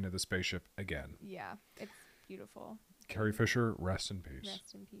back into the spaceship again. Yeah. It's beautiful. Carrie Fisher, rest in peace.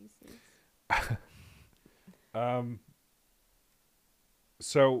 Rest in peace.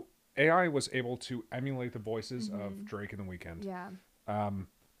 So AI was able to emulate the voices of Drake and The Weeknd. Yeah.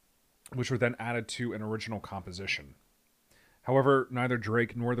 Which were then added to an original composition. However, neither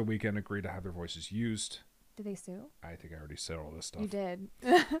Drake nor The Weeknd agreed to have their voices used. Did they sue? I think I already said all this stuff. You did.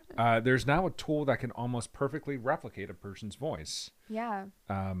 There's now a tool that can almost perfectly replicate a person's voice. Yeah.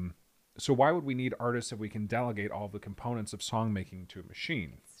 So why would we need artists if we can delegate all the components of songmaking to a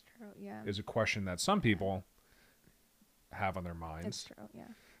machine? It's true, yeah. Is a question that some people have on their minds. It's true,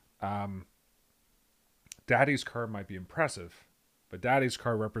 yeah. Daddy's Car might be impressive, but Daddy's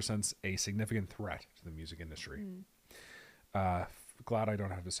Car represents a significant threat to the music industry. Glad I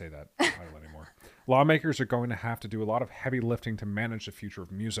don't have to say that title anymore. Lawmakers are going to have to do a lot of heavy lifting to manage the future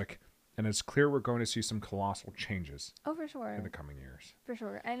of music, and it's clear we're going to see some colossal changes for sure in the coming years. For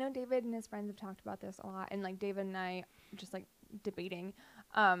sure. I know David and his friends have talked about this a lot, and like David and I just like debating.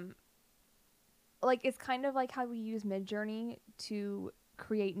 Like it's kind of like how we use Midjourney to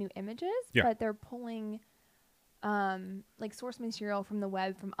create new images, but they're pulling like source material from the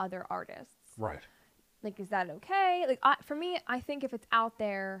web from other artists. Right. Like, is that okay? Like, for me, I think if it's out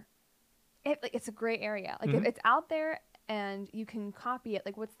there, it's a gray area. Like, if it's out there and you can copy it,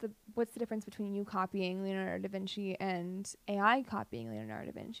 like, what's the difference between you copying Leonardo da Vinci and AI copying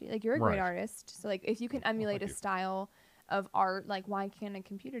Leonardo da Vinci? Like, you're a great artist, so like, if you can emulate a style of art, like, why can't a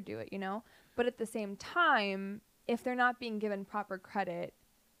computer do it? You know? But at the same time, if they're not being given proper credit,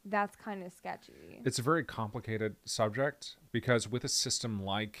 that's kind of sketchy. It's a very complicated subject because with a system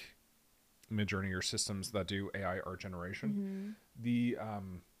like Midjourney or systems that do AI art generation, the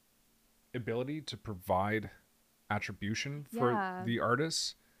ability to provide attribution for the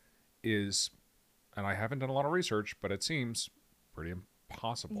artists is, and I haven't done a lot of research, but it seems pretty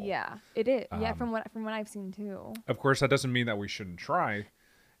impossible. Yeah, it is. Yeah, from what I've seen too. Of course, that doesn't mean that we shouldn't try.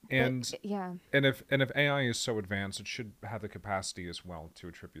 And and if AI is so advanced, it should have the capacity as well to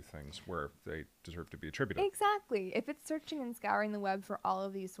attribute things where they deserve to be attributed. Exactly. If it's searching and scouring the web for all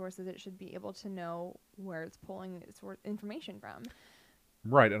of these sources, it should be able to know where it's pulling its information from.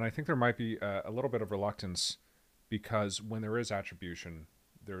 Right, and I think there might be a little bit of reluctance because when there is attribution,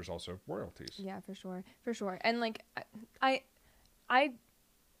 there's also royalties. Yeah, for sure. And like I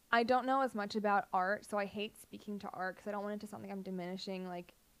don't know as much about art, so I hate speaking to art because I don't want it to sound like I'm diminishing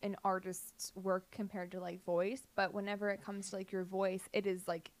like an artist's work compared to like voice. But whenever it comes to like your voice, it is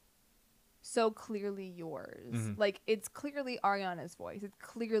like so clearly yours. Mhm. Like, it's clearly Ariana's voice. It's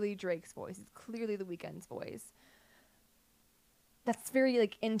clearly Drake's voice. It's clearly The Weeknd's voice. That's very,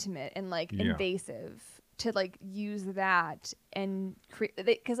 like, intimate and, like, Yeah. invasive to, like, use that and create.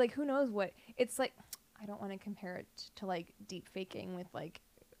 Because, like, who knows what. It's like, I don't want to compare it to, like, deep faking with, like,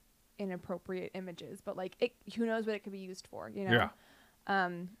 inappropriate images, but, like, who knows what it could be used for, you know?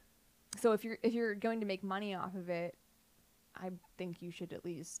 Yeah. So if you're going to make money off of it, I think you should at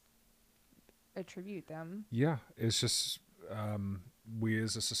least attribute them. Yeah. It's just we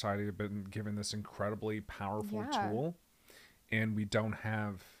as a society have been given this incredibly powerful tool, and we don't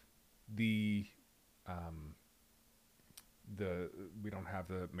have the we don't have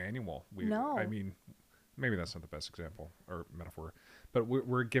the manual. No. I mean, maybe that's not the best example or metaphor, but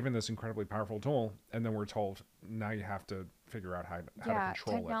we're given this incredibly powerful tool, and then we're told now you have to figure out how to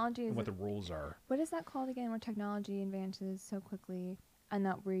control technology it and is what the rules are. What is that called again? Where technology advances so quickly and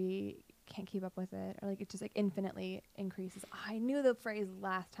that we can't keep up with it, or like it just like infinitely increases. I knew the phrase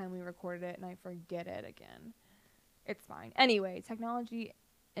last time we recorded it, and I forget it again. It's fine. Anyway, technology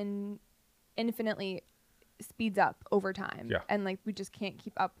infinitely speeds up over time. Yeah. And like we just can't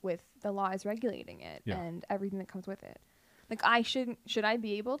keep up with the laws regulating it and everything that comes with it. Like should I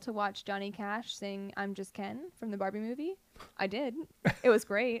be able to watch Johnny Cash sing I'm Just Ken from the Barbie movie? I did. It was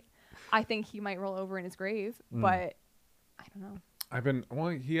great. I think he might roll over in his grave, but I don't know.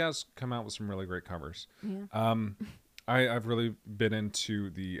 He has come out with some really great covers. Yeah. I've really been into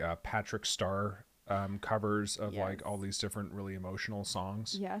the Patrick Starr covers of like all these different really emotional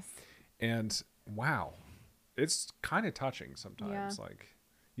songs. Yes. And wow, it's kind of touching sometimes. Yeah. Like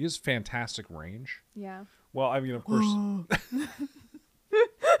he has fantastic range. Yeah. Well, I mean, of course.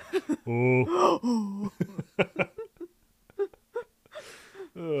 Oh.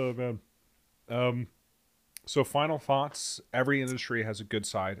 Oh man. So final thoughts. Every industry has a good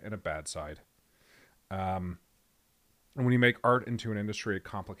side and a bad side. And when you make art into an industry, it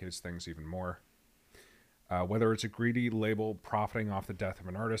complicates things even more. Whether it's a greedy label profiting off the death of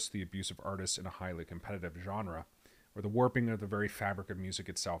an artist, the abuse of artists in a highly competitive genre, or the warping of the very fabric of music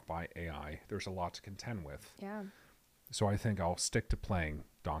itself by AI, there's a lot to contend with. Yeah. So I think I'll stick to playing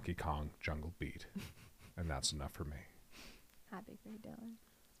Donkey Kong Jungle Beat. And that's enough for me. Happy for you, Dylan.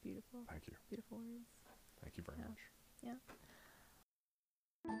 It's beautiful. Thank you. Beautiful words. Thank you very much. Yeah.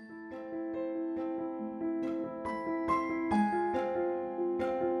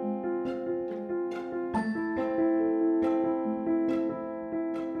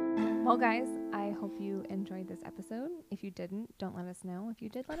 Well, guys, I hope you enjoyed this episode. If you didn't, don't let us know. If you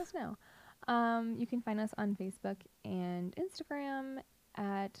did, let us know. You can find us on Facebook and Instagram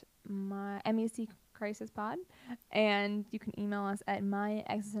at my MEC Crisis Pod, and you can email us at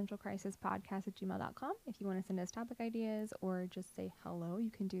myexistentialcrisispodcast@gmail.com if you want to send us topic ideas or just say hello.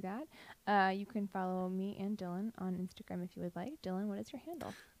 You can do that. You can follow me and Dylan on Instagram if you would like. Dylan, what is your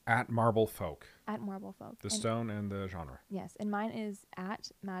handle? At Marble Folk. At Marble Folk. The stone and the genre. Yes, and mine is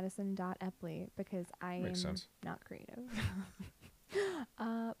at madison.epley because I Makes am sense. not creative.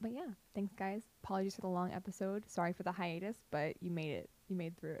 But yeah, thanks guys. Apologies for the long episode. Sorry for the hiatus, but you made it. You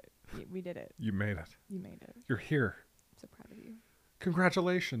made through it. We did it. You made it. You made it. You're here. I'm so proud of you.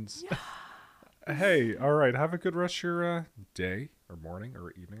 Congratulations. Yeah. Hey, all right. Have a good rest of your day or morning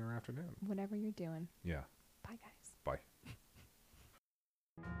or evening or afternoon. Whatever you're doing. Yeah. Bye guys. Bye.